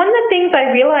 And one of the things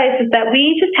I realized is that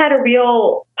we just had a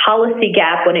real policy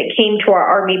gap when it came to our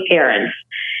Army parents.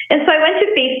 And so I went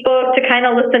to Facebook to kind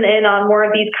of listen in on more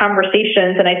of these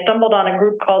conversations, and I stumbled on a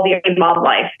group called the Army Mom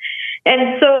Life.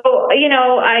 And so,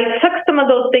 I took some of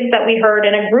those things that we heard,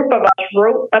 and a group of us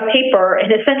wrote a paper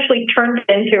and essentially turned it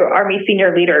into Army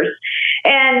senior leaders.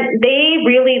 And they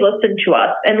really listened to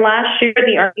us. And last year,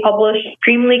 the Army published an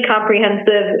extremely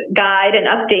comprehensive guide and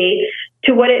update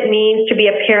to what it means to be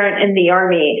a parent in the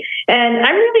Army. And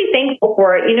I'm really thankful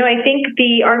for it. I think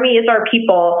the Army is our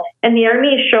people, and the Army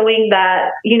is showing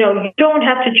that, you don't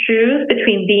have to choose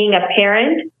between being a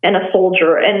parent and a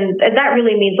soldier. And that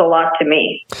really means a lot to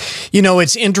me.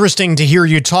 It's interesting to hear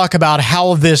you talk about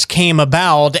how this came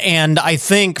about. And I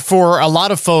think for a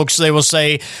lot of folks, they will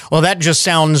say, well, that just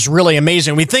sounds really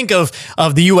amazing. We think of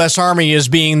the U.S. Army as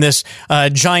being this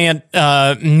giant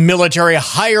military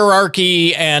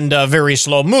hierarchy and very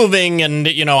slow moving. And,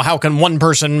 how can one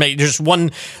person make just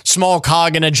one small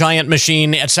cog in a giant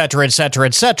machine, et cetera, et cetera,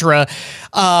 et cetera.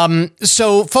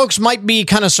 So folks might be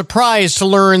kind of surprised to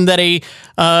learn that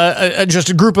just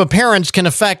a group of parents can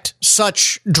affect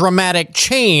such dramatic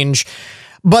change.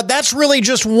 But that's really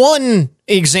just one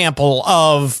example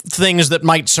of things that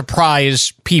might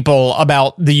surprise people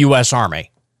about the U.S. Army.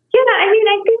 Yeah, I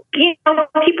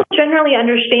think people generally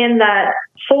understand that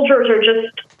soldiers are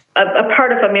just a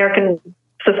part of American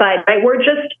society, right? We're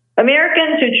just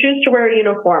Americans who choose to wear a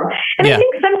uniform. And I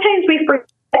think sometimes we forget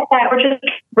that we're just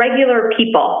regular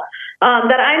people,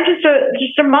 that I'm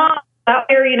just a mom out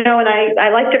here, and I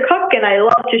like to cook, and I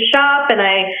love to shop, and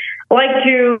I like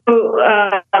to,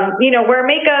 wear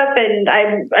makeup, and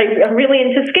I'm really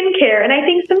into skincare. And I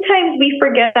think sometimes we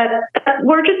forget that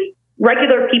we're just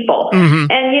regular people, and,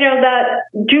 that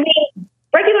doing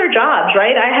regular jobs,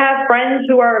 right? I have friends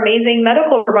who are amazing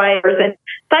medical providers and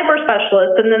cyber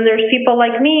specialists, and then there's people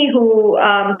like me who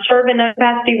serve in a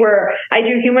capacity where I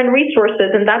do human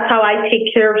resources, and that's how I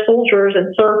take care of soldiers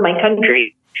and serve my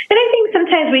country. And I think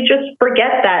sometimes we just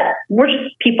forget that we're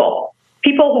just people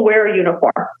who wear a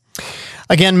uniform.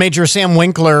 Again, Major Sam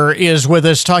Winkler is with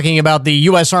us talking about the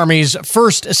U.S. Army's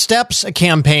First Steps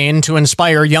campaign to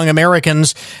inspire young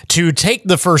Americans to take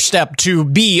the first step to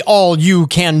be all you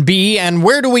can be. And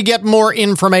where do we get more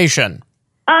information?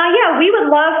 We would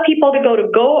love people to go to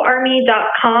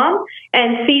goarmy.com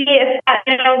and see if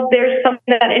there's something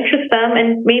that interests them,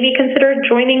 and maybe consider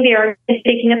joining the Army and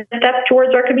taking a step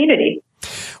towards our community.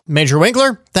 Major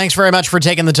Winkler, thanks very much for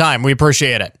taking the time. We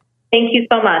appreciate it. Thank you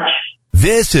so much.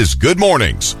 This is Good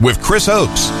Mornings with Chris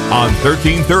Oakes on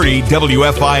 1330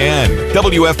 WFIN,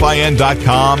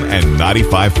 WFIN.com, and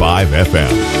 95.5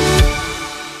 FM.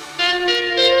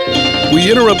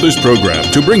 We interrupt this program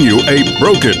to bring you a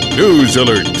broken news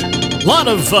alert. A lot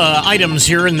of items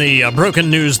here in the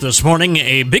broken news this morning,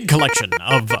 a big collection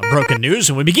of broken news,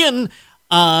 and we begin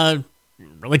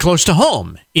really close to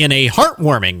home in a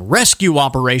heartwarming rescue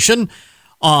operation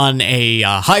on a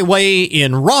highway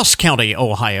in Ross County,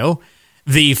 Ohio.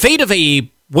 The fate of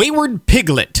a wayward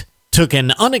piglet took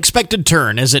an unexpected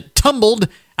turn as it tumbled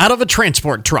out of a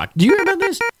transport truck. Do you hear about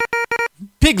this?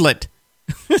 Piglet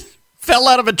fell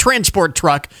out of a transport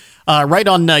truck right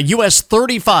on US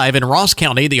 35 in Ross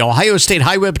County. The Ohio State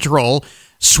Highway Patrol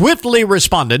swiftly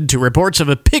responded to reports of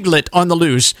a piglet on the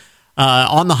loose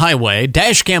on the highway.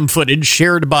 Dashcam footage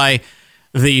shared by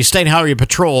the State Highway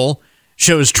Patrol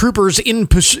shows troopers in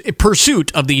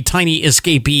pursuit of the tiny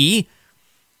escapee,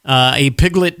 a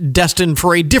piglet destined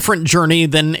for a different journey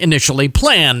than initially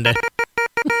planned.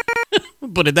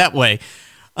 Put it that way.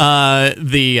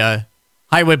 The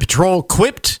Highway Patrol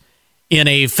quipped in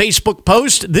a Facebook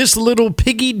post, "This little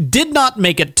piggy did not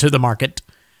make it to the market."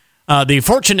 The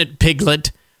fortunate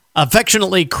piglet,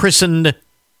 affectionately christened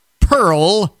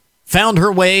Pearl, found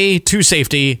her way to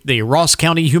safety, the Ross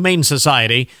County Humane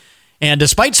Society. And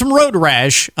despite some road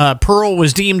rash, Pearl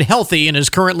was deemed healthy and is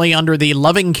currently under the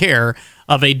loving care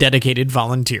of a dedicated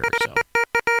volunteer. So,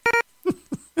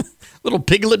 little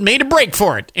piglet made a break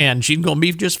for it, and she's going to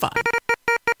be just fine.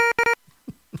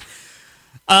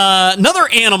 Another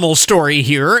animal story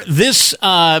here. This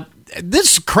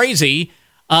is crazy,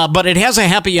 but it has a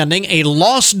happy ending. A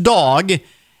lost dog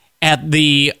at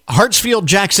the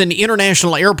Hartsfield-Jackson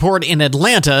International Airport in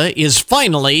Atlanta is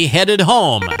finally headed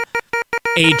home.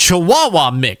 A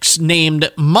Chihuahua mix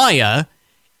named Maya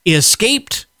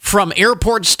escaped from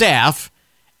airport staff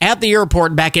at the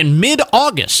airport back in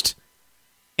mid-August.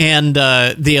 And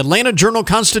the Atlanta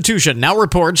Journal-Constitution now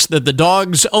reports that the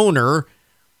dog's owner,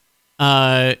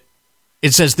 it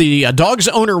says the dog's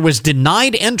owner was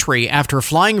denied entry after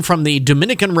flying from the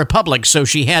Dominican Republic, so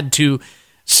she had to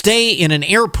stay in an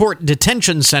airport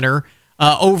detention center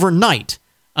overnight.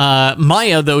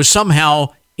 Maya, though,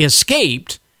 somehow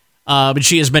escaped, but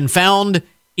she has been found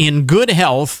in good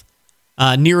health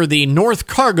near the North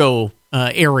Cargo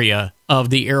area of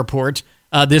the airport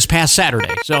this past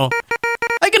Saturday. So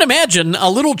I can imagine a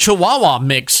little Chihuahua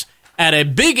mix at a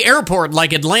big airport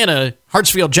like Atlanta.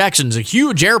 Hartsfield-Jackson's a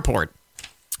huge airport.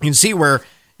 You can see where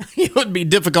it would be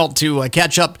difficult to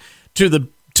catch up to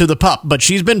the pup, but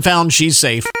she's been found. She's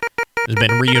safe. Has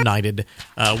been reunited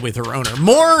with her owner.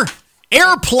 More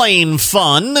airplane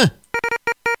fun.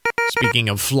 Speaking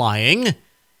of flying,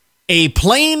 a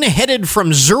plane headed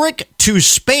from Zurich to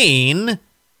Spain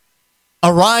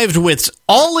arrived with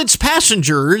all its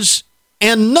passengers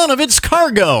and none of its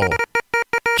cargo.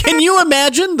 Can you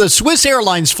imagine? The Swiss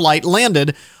Airlines flight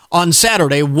landed on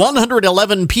Saturday,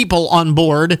 111 people on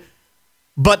board,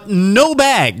 but no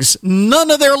bags.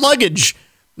 None of their luggage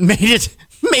made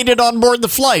it on board the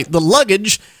flight. The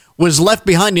luggage was left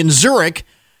behind in Zurich,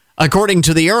 according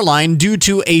to the airline, due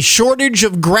to a shortage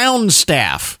of ground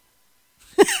staff.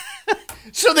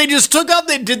 So they just took off.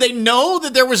 Did they know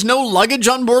that there was no luggage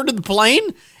on board of the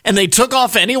plane? And they took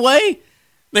off anyway?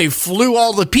 They flew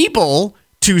all the people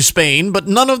to Spain, but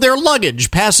none of their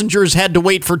luggage. Passengers had to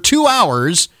wait for 2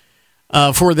 hours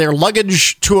for their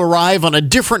luggage to arrive on a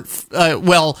different...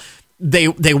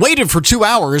 They waited for 2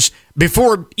 hours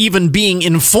before even being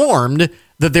informed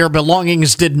that their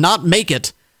belongings did not make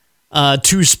it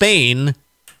to Spain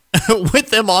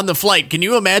with them on the flight. Can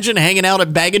you imagine hanging out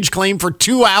at baggage claim for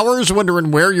 2 hours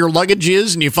wondering where your luggage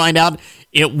is and you find out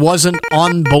it wasn't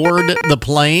on board the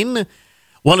plane?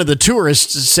 One of the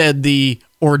tourists said the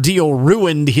ordeal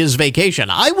ruined his vacation.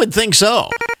 I would think so.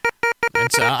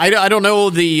 I don't know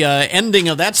the ending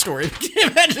of that story. Can you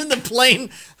imagine the plane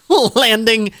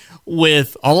landing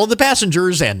with all of the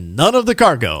passengers and none of the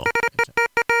cargo?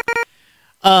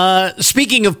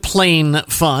 Speaking of plane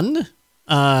fun,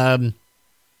 a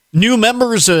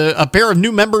pair of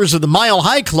new members of the Mile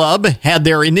High Club had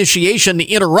their initiation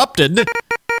interrupted.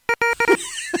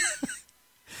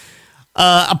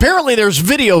 Apparently, there's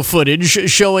video footage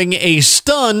showing a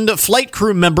stunned flight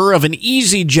crew member of an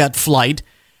EasyJet flight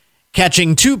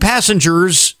catching two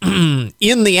passengers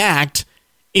in the act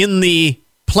in the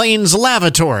plane's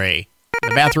lavatory,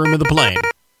 the bathroom of the plane.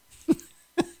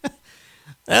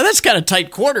 That's kind of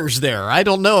tight quarters there. I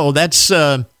don't know. That's,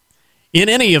 in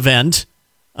any event,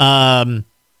 one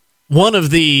of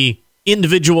the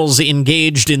individuals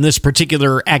engaged in this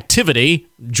particular activity,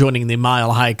 joining the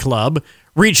Mile High Club,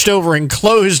 reached over and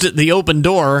closed the open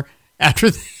door after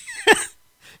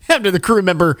the crew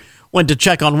member went to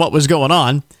check on what was going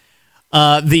on.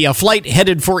 The flight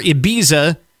headed for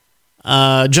Ibiza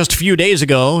just a few days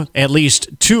ago. At least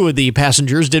two of the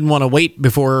passengers didn't want to wait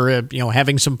before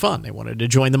having some fun. They wanted to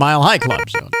join the Mile High Club.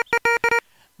 So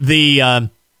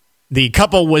the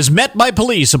couple was met by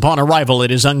police upon arrival.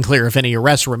 It is unclear if any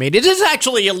arrests were made. It is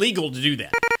actually illegal to do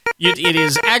that. It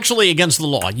is actually against the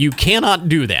law. You cannot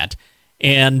do that.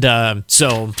 And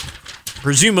so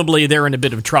Presumably, they're in a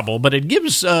bit of trouble, but it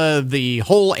gives the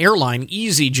whole airline,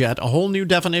 EasyJet, a whole new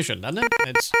definition, doesn't it?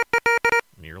 It's,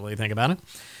 when you really think about it.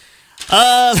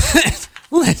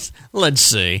 Let's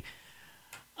see.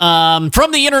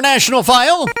 From the international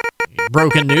file,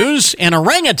 broken news, an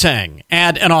orangutan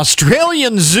at an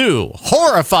Australian zoo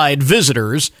horrified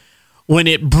visitors when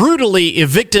it brutally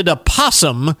evicted a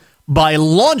possum by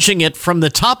launching it from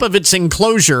the top of its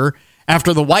enclosure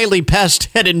after the wily pest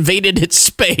had invaded its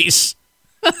space.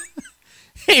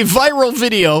 A viral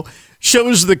video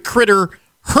shows the critter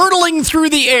hurtling through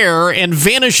the air and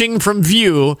vanishing from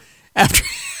view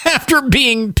after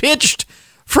being pitched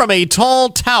from a tall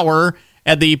tower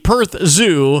at the Perth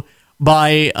Zoo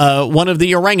by one of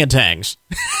the orangutans.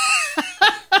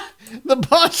 The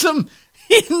possum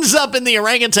ends up in the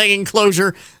orangutan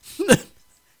enclosure,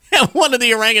 and one of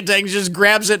the orangutans just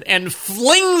grabs it and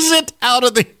flings it out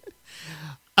of the...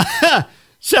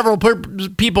 Several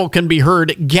people can be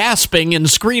heard gasping and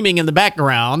screaming in the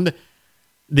background.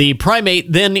 The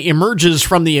primate then emerges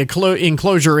from the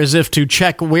enclosure as if to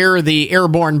check where the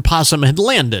airborne possum had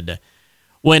landed.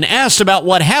 When asked about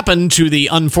what happened to the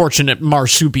unfortunate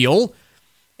marsupial,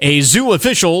 a zoo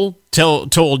official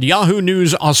told Yahoo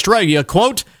News Australia,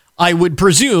 quote, "I would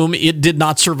presume it did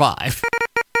not survive."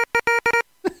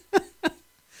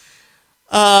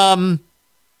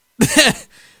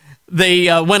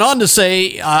 They went on to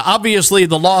say, obviously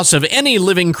the loss of any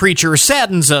living creature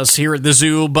saddens us here at the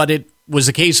zoo, but it was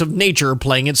a case of nature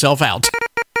playing itself out.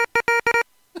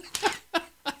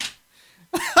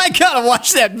 I gotta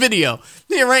watch that video.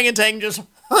 The orangutan just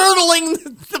hurtling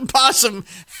the possum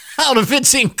out of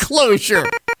its enclosure.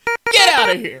 Get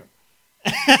out of here.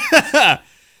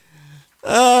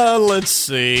 Let's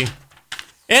see.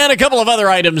 And a couple of other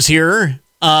items here.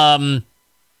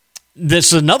 This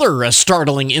is another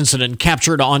startling incident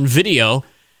captured on video.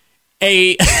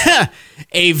 A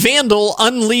vandal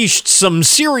unleashed some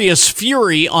serious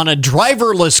fury on a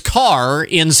driverless car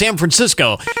in San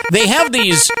Francisco. They have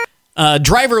these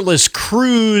driverless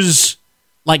cruise,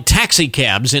 like taxi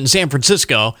cabs in San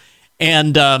Francisco,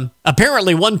 and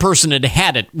apparently one person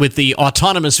had it with the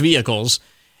autonomous vehicles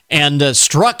and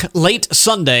struck late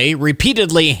Sunday,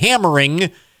 repeatedly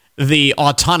hammering the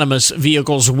autonomous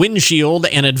vehicle's windshield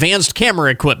and advanced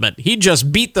camera equipment. He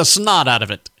just beat the snot out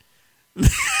of it.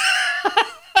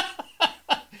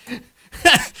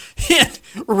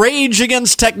 Rage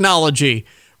against technology.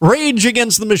 Rage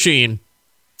against the machine.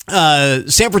 San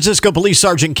Francisco Police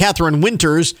Sergeant Catherine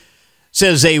Winters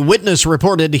says a witness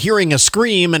reported hearing a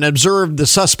scream and observed the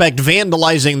suspect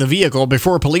vandalizing the vehicle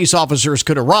before police officers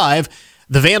could arrive.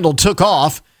 The vandal took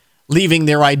off, leaving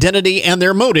their identity and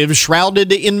their motive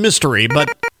shrouded in mystery. But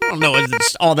I don't know if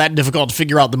it's all that difficult to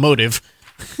figure out the motive.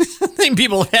 I think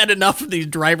people have had enough of these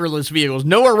driverless vehicles.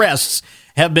 No arrests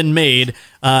have been made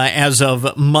as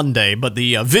of Monday, but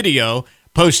the video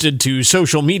posted to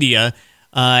social media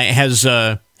has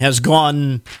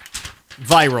gone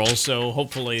viral, so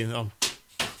hopefully they'll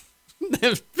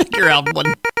figure out what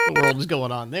the world is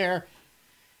going on there.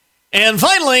 And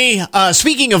finally,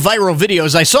 speaking of viral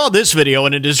videos, I saw this video,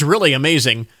 and it is really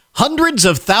amazing. Hundreds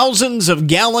of thousands of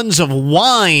gallons of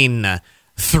wine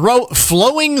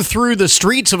flowing through the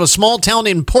streets of a small town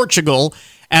in Portugal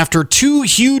after two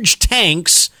huge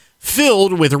tanks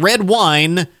filled with red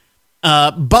wine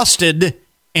busted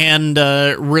and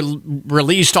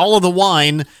released all of the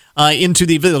wine into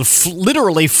the village,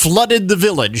 literally flooded the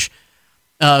village.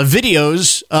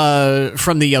 Videos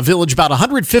from the village about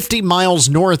 150 miles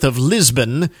north of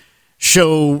Lisbon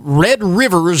show red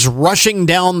rivers rushing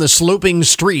down the sloping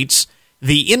streets.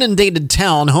 The inundated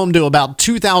town, home to about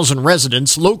 2,000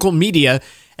 residents, local media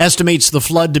estimates the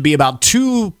flood to be about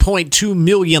 2.2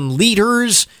 million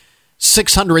liters,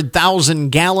 600,000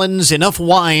 gallons, enough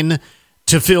wine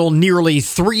to fill nearly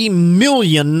 3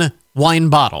 million wine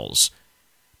bottles.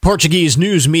 Portuguese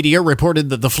news media reported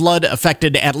that the flood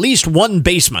affected at least one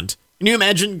basement. Can you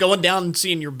imagine going down and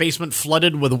seeing your basement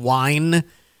flooded with wine?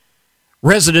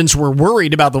 Residents were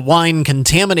worried about the wine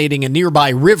contaminating a nearby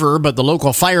river, but the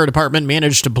local fire department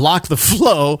managed to block the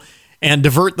flow and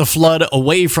divert the flood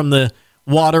away from the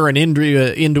water and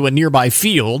into a nearby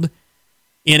field.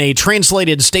 In a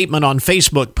translated statement on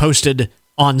Facebook posted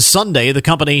on Sunday, the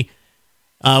company,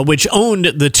 which owned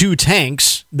the two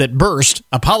tanks that burst,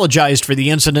 apologized for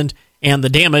the incident and the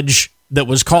damage that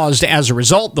was caused as a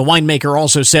result. The winemaker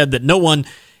also said that no one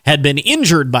had been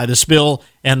injured by the spill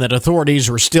and that authorities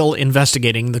were still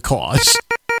investigating the cause.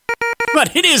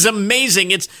 But it is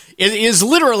amazing. It is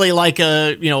literally like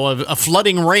a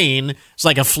flooding rain. It's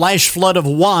like a flash flood of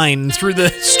wine through the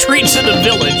streets of the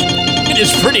village. It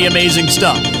is pretty amazing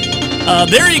stuff.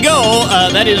 There you go.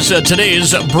 That is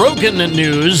today's Broken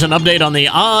News, an update on the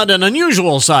odd and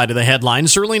unusual side of the headline.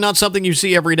 Certainly not something you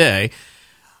see every day.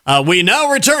 We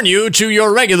now return you to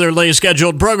your regularly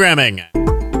scheduled programming.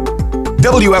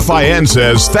 WFIN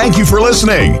says thank you for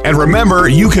listening. And remember,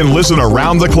 you can listen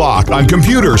around the clock on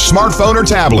computer, smartphone, or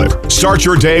tablet. Start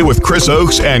your day with Chris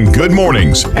Oakes and Good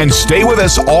Mornings. And stay with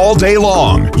us all day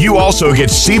long. You also get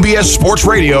CBS Sports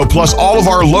Radio plus all of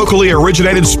our locally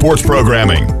originated sports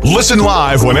programming. Listen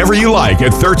live whenever you like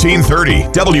at 1330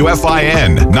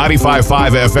 WFIN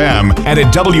 95.5 FM and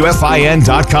at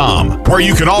WFIN.com, where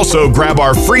you can also grab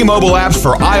our free mobile apps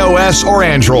for iOS or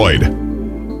Android.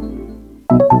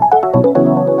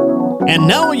 And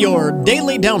now your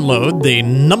daily download, the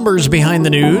numbers behind the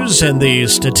news and the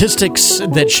statistics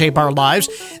that shape our lives.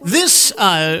 This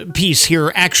piece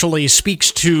here actually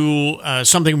speaks to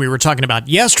something we were talking about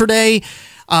yesterday,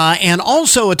 and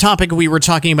also a topic we were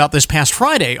talking about this past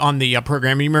Friday on the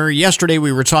program. You remember yesterday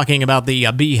we were talking about the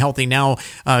Be Healthy Now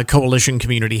Coalition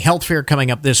Community Health Fair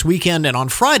coming up this weekend, and on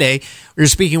Friday we were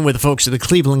speaking with the folks at the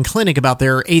Cleveland Clinic about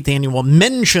their 8th annual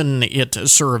Mention It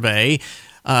survey,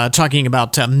 talking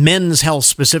about men's health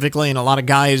specifically, and a lot of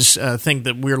guys think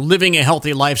that we're living a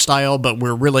healthy lifestyle, but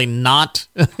we're really not,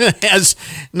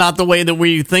 not the way that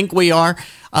we think we are.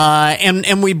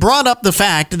 And we brought up the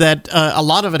fact that a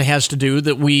lot of it has to do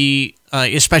that we,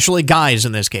 especially guys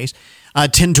in this case,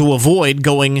 tend to avoid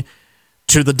going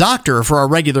to the doctor for our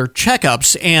regular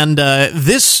checkups. And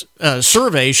this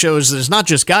survey shows that it's not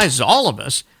just guys, it's all of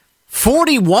us.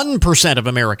 41% of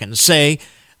Americans say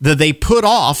that they put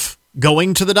off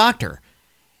going to the doctor.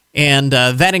 And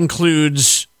that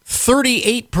includes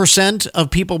 38% of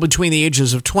people between the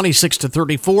ages of 26 to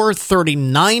 34,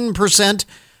 39%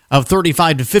 of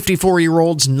 35 to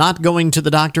 54-year-olds not going to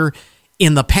the doctor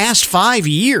in the past 5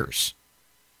 years.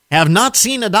 Have not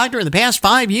seen a doctor in the past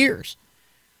 5 years.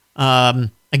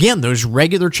 Again, those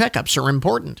regular checkups are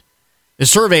important. A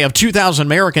survey of 2,000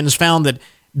 Americans found that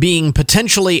being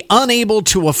potentially unable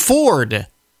to afford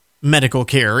medical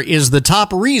care is the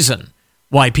top reason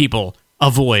why people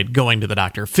avoid going to the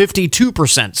doctor.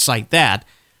 52% cite that.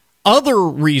 Other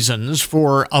reasons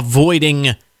for avoiding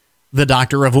the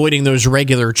doctor, avoiding those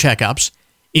regular checkups,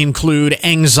 include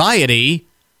anxiety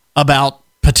about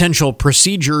potential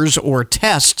procedures or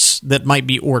tests that might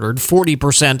be ordered.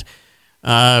 40%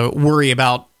 worry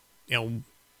about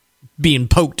being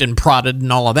poked and prodded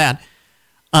and all of that.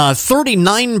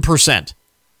 39%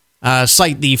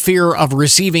 cite the fear of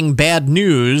receiving bad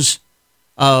news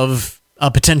of a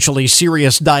potentially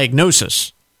serious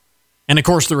diagnosis. And of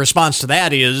course, the response to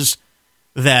that is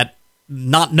that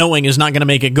not knowing is not going to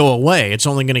make it go away. It's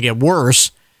only going to get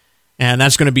worse, and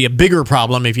that's going to be a bigger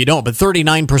problem if you don't. But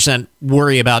 39%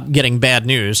 worry about getting bad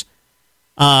news.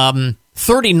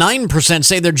 39%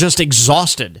 say they're just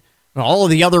exhausted. All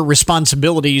of the other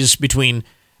responsibilities between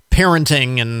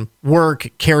parenting and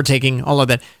work, caretaking, all of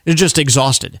that, they're just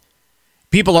exhausted.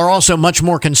 People are also much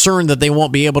more concerned that they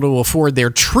won't be able to afford their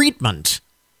treatment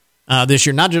this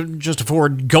year. Not just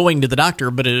afford going to the doctor,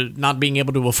 but not being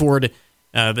able to afford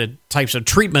the types of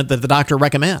treatment that the doctor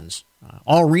recommends.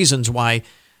 All reasons why,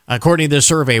 according to this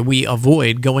survey, we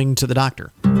avoid going to the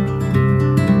doctor.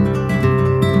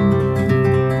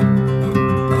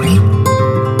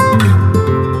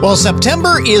 Well,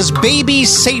 September is Baby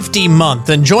Safety Month,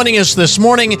 and joining us this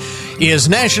morning is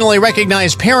nationally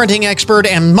recognized parenting expert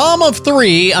and mom of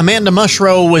three, Amanda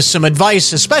Mushrow, with some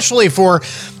advice, especially for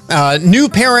new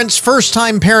parents,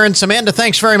 first-time parents. Amanda,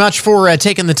 thanks very much for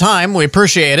taking the time. We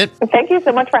appreciate it. Thank you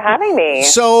so much for having me.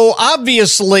 So,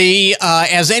 obviously,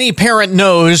 as any parent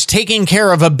knows, taking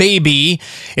care of a baby,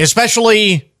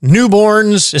 especially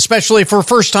newborns, especially for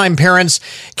first-time parents,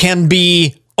 can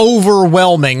be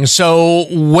overwhelming. So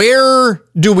where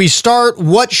do we start?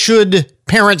 What should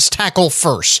parents tackle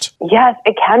first? Yes,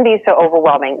 it can be so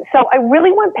overwhelming. So I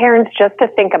really want parents just to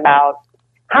think about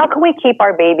how can we keep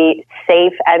our baby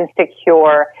safe and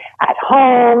secure at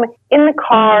home, in the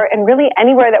car, and really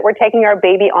anywhere that we're taking our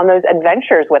baby on those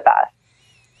adventures with us.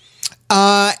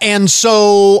 And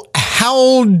so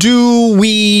how do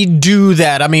we do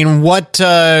that? I mean, what,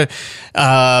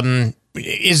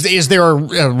 is there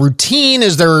a routine?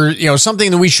 Is there,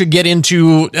 something that we should get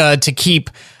into, to keep,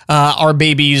 our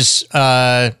babies,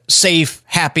 safe,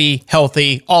 happy,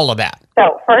 healthy, all of that?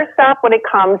 So first up, when it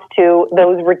comes to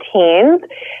those routines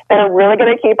that are really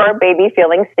going to keep our baby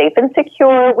feeling safe and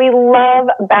secure, we love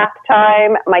bath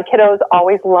time. My kiddos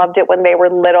always loved it when they were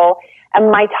little.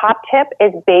 And my top tip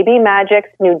is Baby Magic's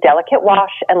new Delicate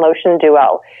Wash and Lotion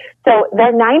Duo. So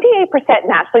their 98%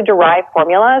 naturally derived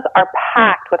formulas are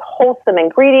packed with wholesome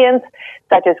ingredients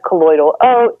such as colloidal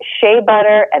oat, shea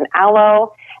butter, and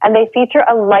aloe. And they feature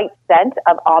a light scent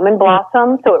of almond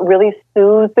blossom, so it really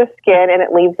soothes the skin and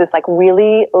it leaves this like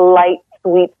really light,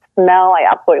 sweet smell. I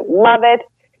absolutely love it.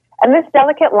 And this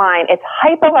delicate line, it's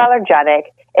hypoallergenic,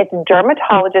 it's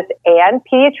dermatologist and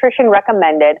pediatrician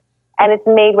recommended, and it's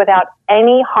made without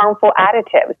any harmful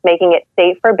additives, making it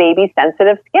safe for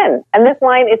baby-sensitive skin. And this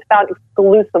line is found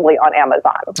exclusively on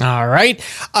Amazon. All right.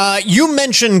 You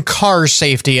mentioned car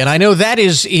safety, and I know that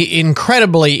is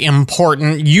incredibly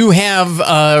important. You have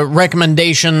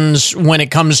recommendations when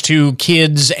it comes to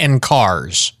kids and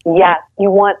cars. Yes, you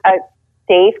want a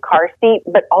safe car seat,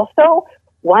 but also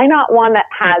why not one that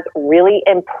has really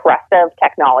impressive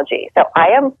technology? So I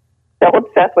am so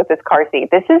obsessed with this car seat.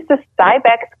 This is the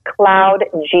Cybex Cloud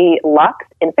G Luxe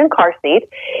infant car seat.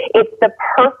 It's the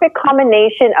perfect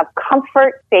combination of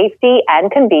comfort, safety, and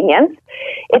convenience.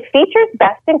 It features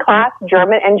best-in-class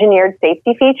German-engineered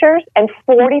safety features and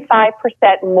 45%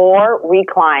 more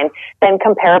recline than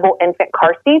comparable infant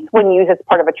car seats when used as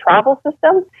part of a travel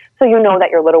system. So you know that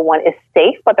your little one is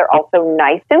safe, but they're also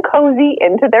nice and cozy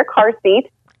into their car seat.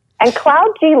 And Cloud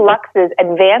G Luxe's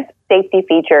advanced safety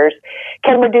features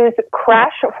can reduce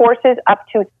crash forces up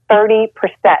to 30%.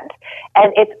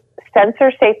 And its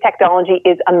sensor-safe technology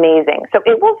is amazing. So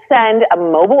it will send a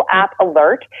mobile app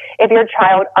alert if your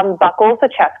child unbuckles a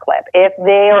chest clip, if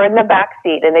they are in the back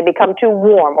seat and they become too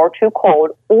warm or too cold,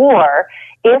 or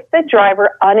if the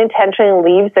driver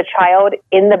unintentionally leaves the child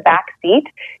in the back seat,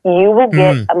 you will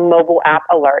get a mobile app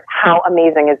alert. How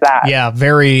amazing is that? Yeah,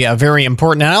 very, very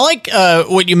important. And I like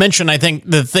what you mentioned. I think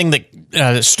the thing that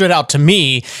stood out to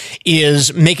me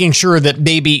is making sure that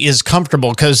baby is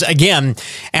comfortable. Because again,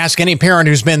 ask any parent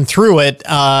who's been through it.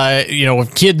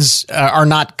 If kids are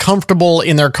not comfortable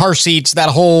in their car seats, that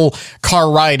whole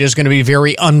car ride is going to be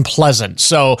very unpleasant.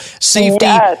 So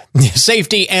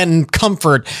safety and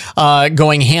comfort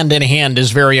going hand in hand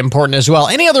is very important as well.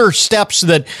 Any other steps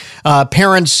that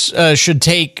parents should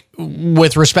take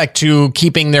with respect to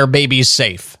keeping their babies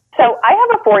safe? So I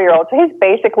have a 4-year-old, so he's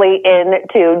basically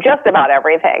into just about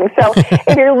everything. So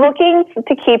if you're looking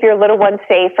to keep your little one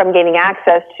safe from gaining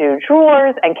access to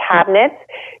drawers and cabinets,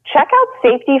 check out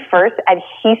Safety First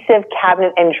adhesive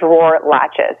cabinet and drawer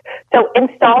latches. So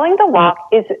installing the lock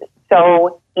is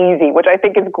so easy, which I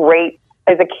think is great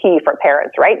as a key for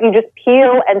parents, right? You just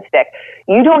peel and stick.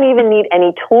 You don't even need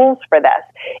any tools for this.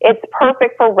 It's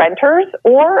perfect for renters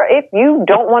or if you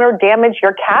don't want to damage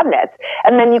your cabinets.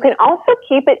 And then you can also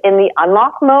keep it in the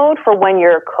unlock mode for when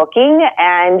you're cooking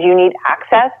and you need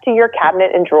access to your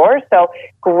cabinet and drawers. So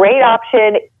great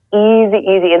option.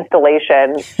 Easy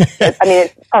installation. I mean,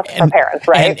 it's perfect for parents,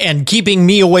 right? And keeping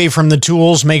me away from the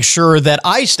tools makes sure that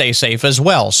I stay safe as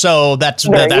well. So that's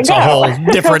a whole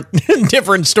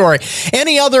different story.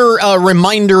 Any other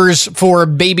reminders for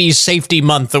Baby Safety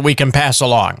Month that we can pass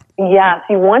along? Yes,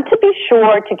 you want to be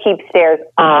sure to keep stairs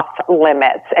off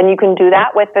limits. And you can do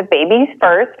that with the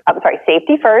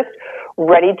Safety First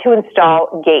ready to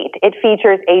install gate. It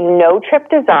features a no-trip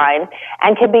design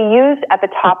and can be used at the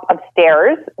top of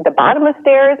stairs, the bottom of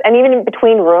stairs, and even in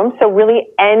between rooms. So really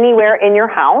anywhere in your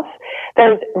house.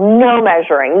 There's no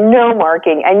measuring, no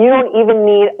marking, and you don't even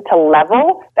need to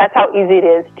level. That's how easy it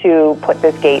is to put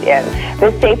this gate in.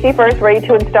 This Safety First ready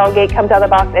to install gate comes out of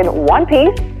the box in one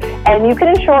piece, and you can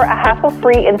ensure a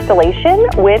hassle-free installation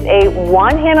with a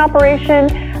one-hand operation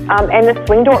and the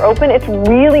swing door open. It's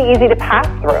really easy to pass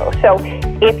through. So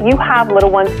if you have little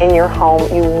ones in your home,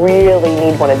 you really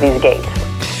need one of these gates.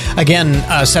 Again,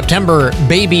 September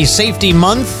Baby Safety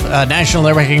Month.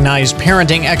 Nationally recognized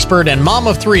parenting expert and mom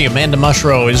of 3, Amanda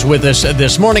Mushrow, is with us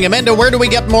this morning. Amanda, where do we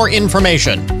get more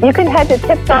information? You can head to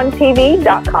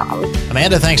tipsontv.com.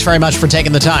 Amanda, thanks very much for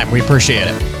taking the time. We appreciate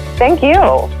it. Thank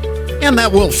you. And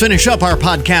that will finish up our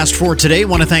podcast for today. I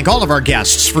want to thank all of our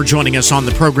guests for joining us on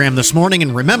the program this morning.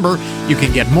 And remember, you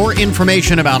can get more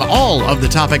information about all of the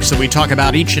topics that we talk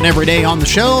about each and every day on the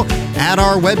show at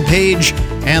our webpage.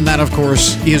 And that, of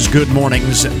course, is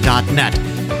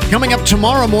goodmornings.net. Coming up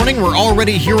tomorrow morning, we're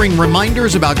already hearing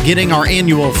reminders about getting our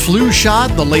annual flu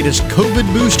shot, the latest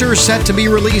COVID booster set to be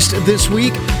released this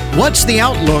week. What's the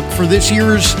outlook for this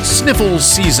year's sniffles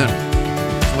season?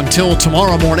 Until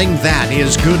tomorrow morning, that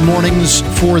is Good Mornings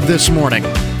for this morning.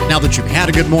 Now that you've had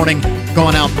a good morning, go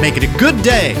on out and make it a good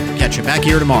day. Catch you back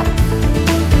here tomorrow.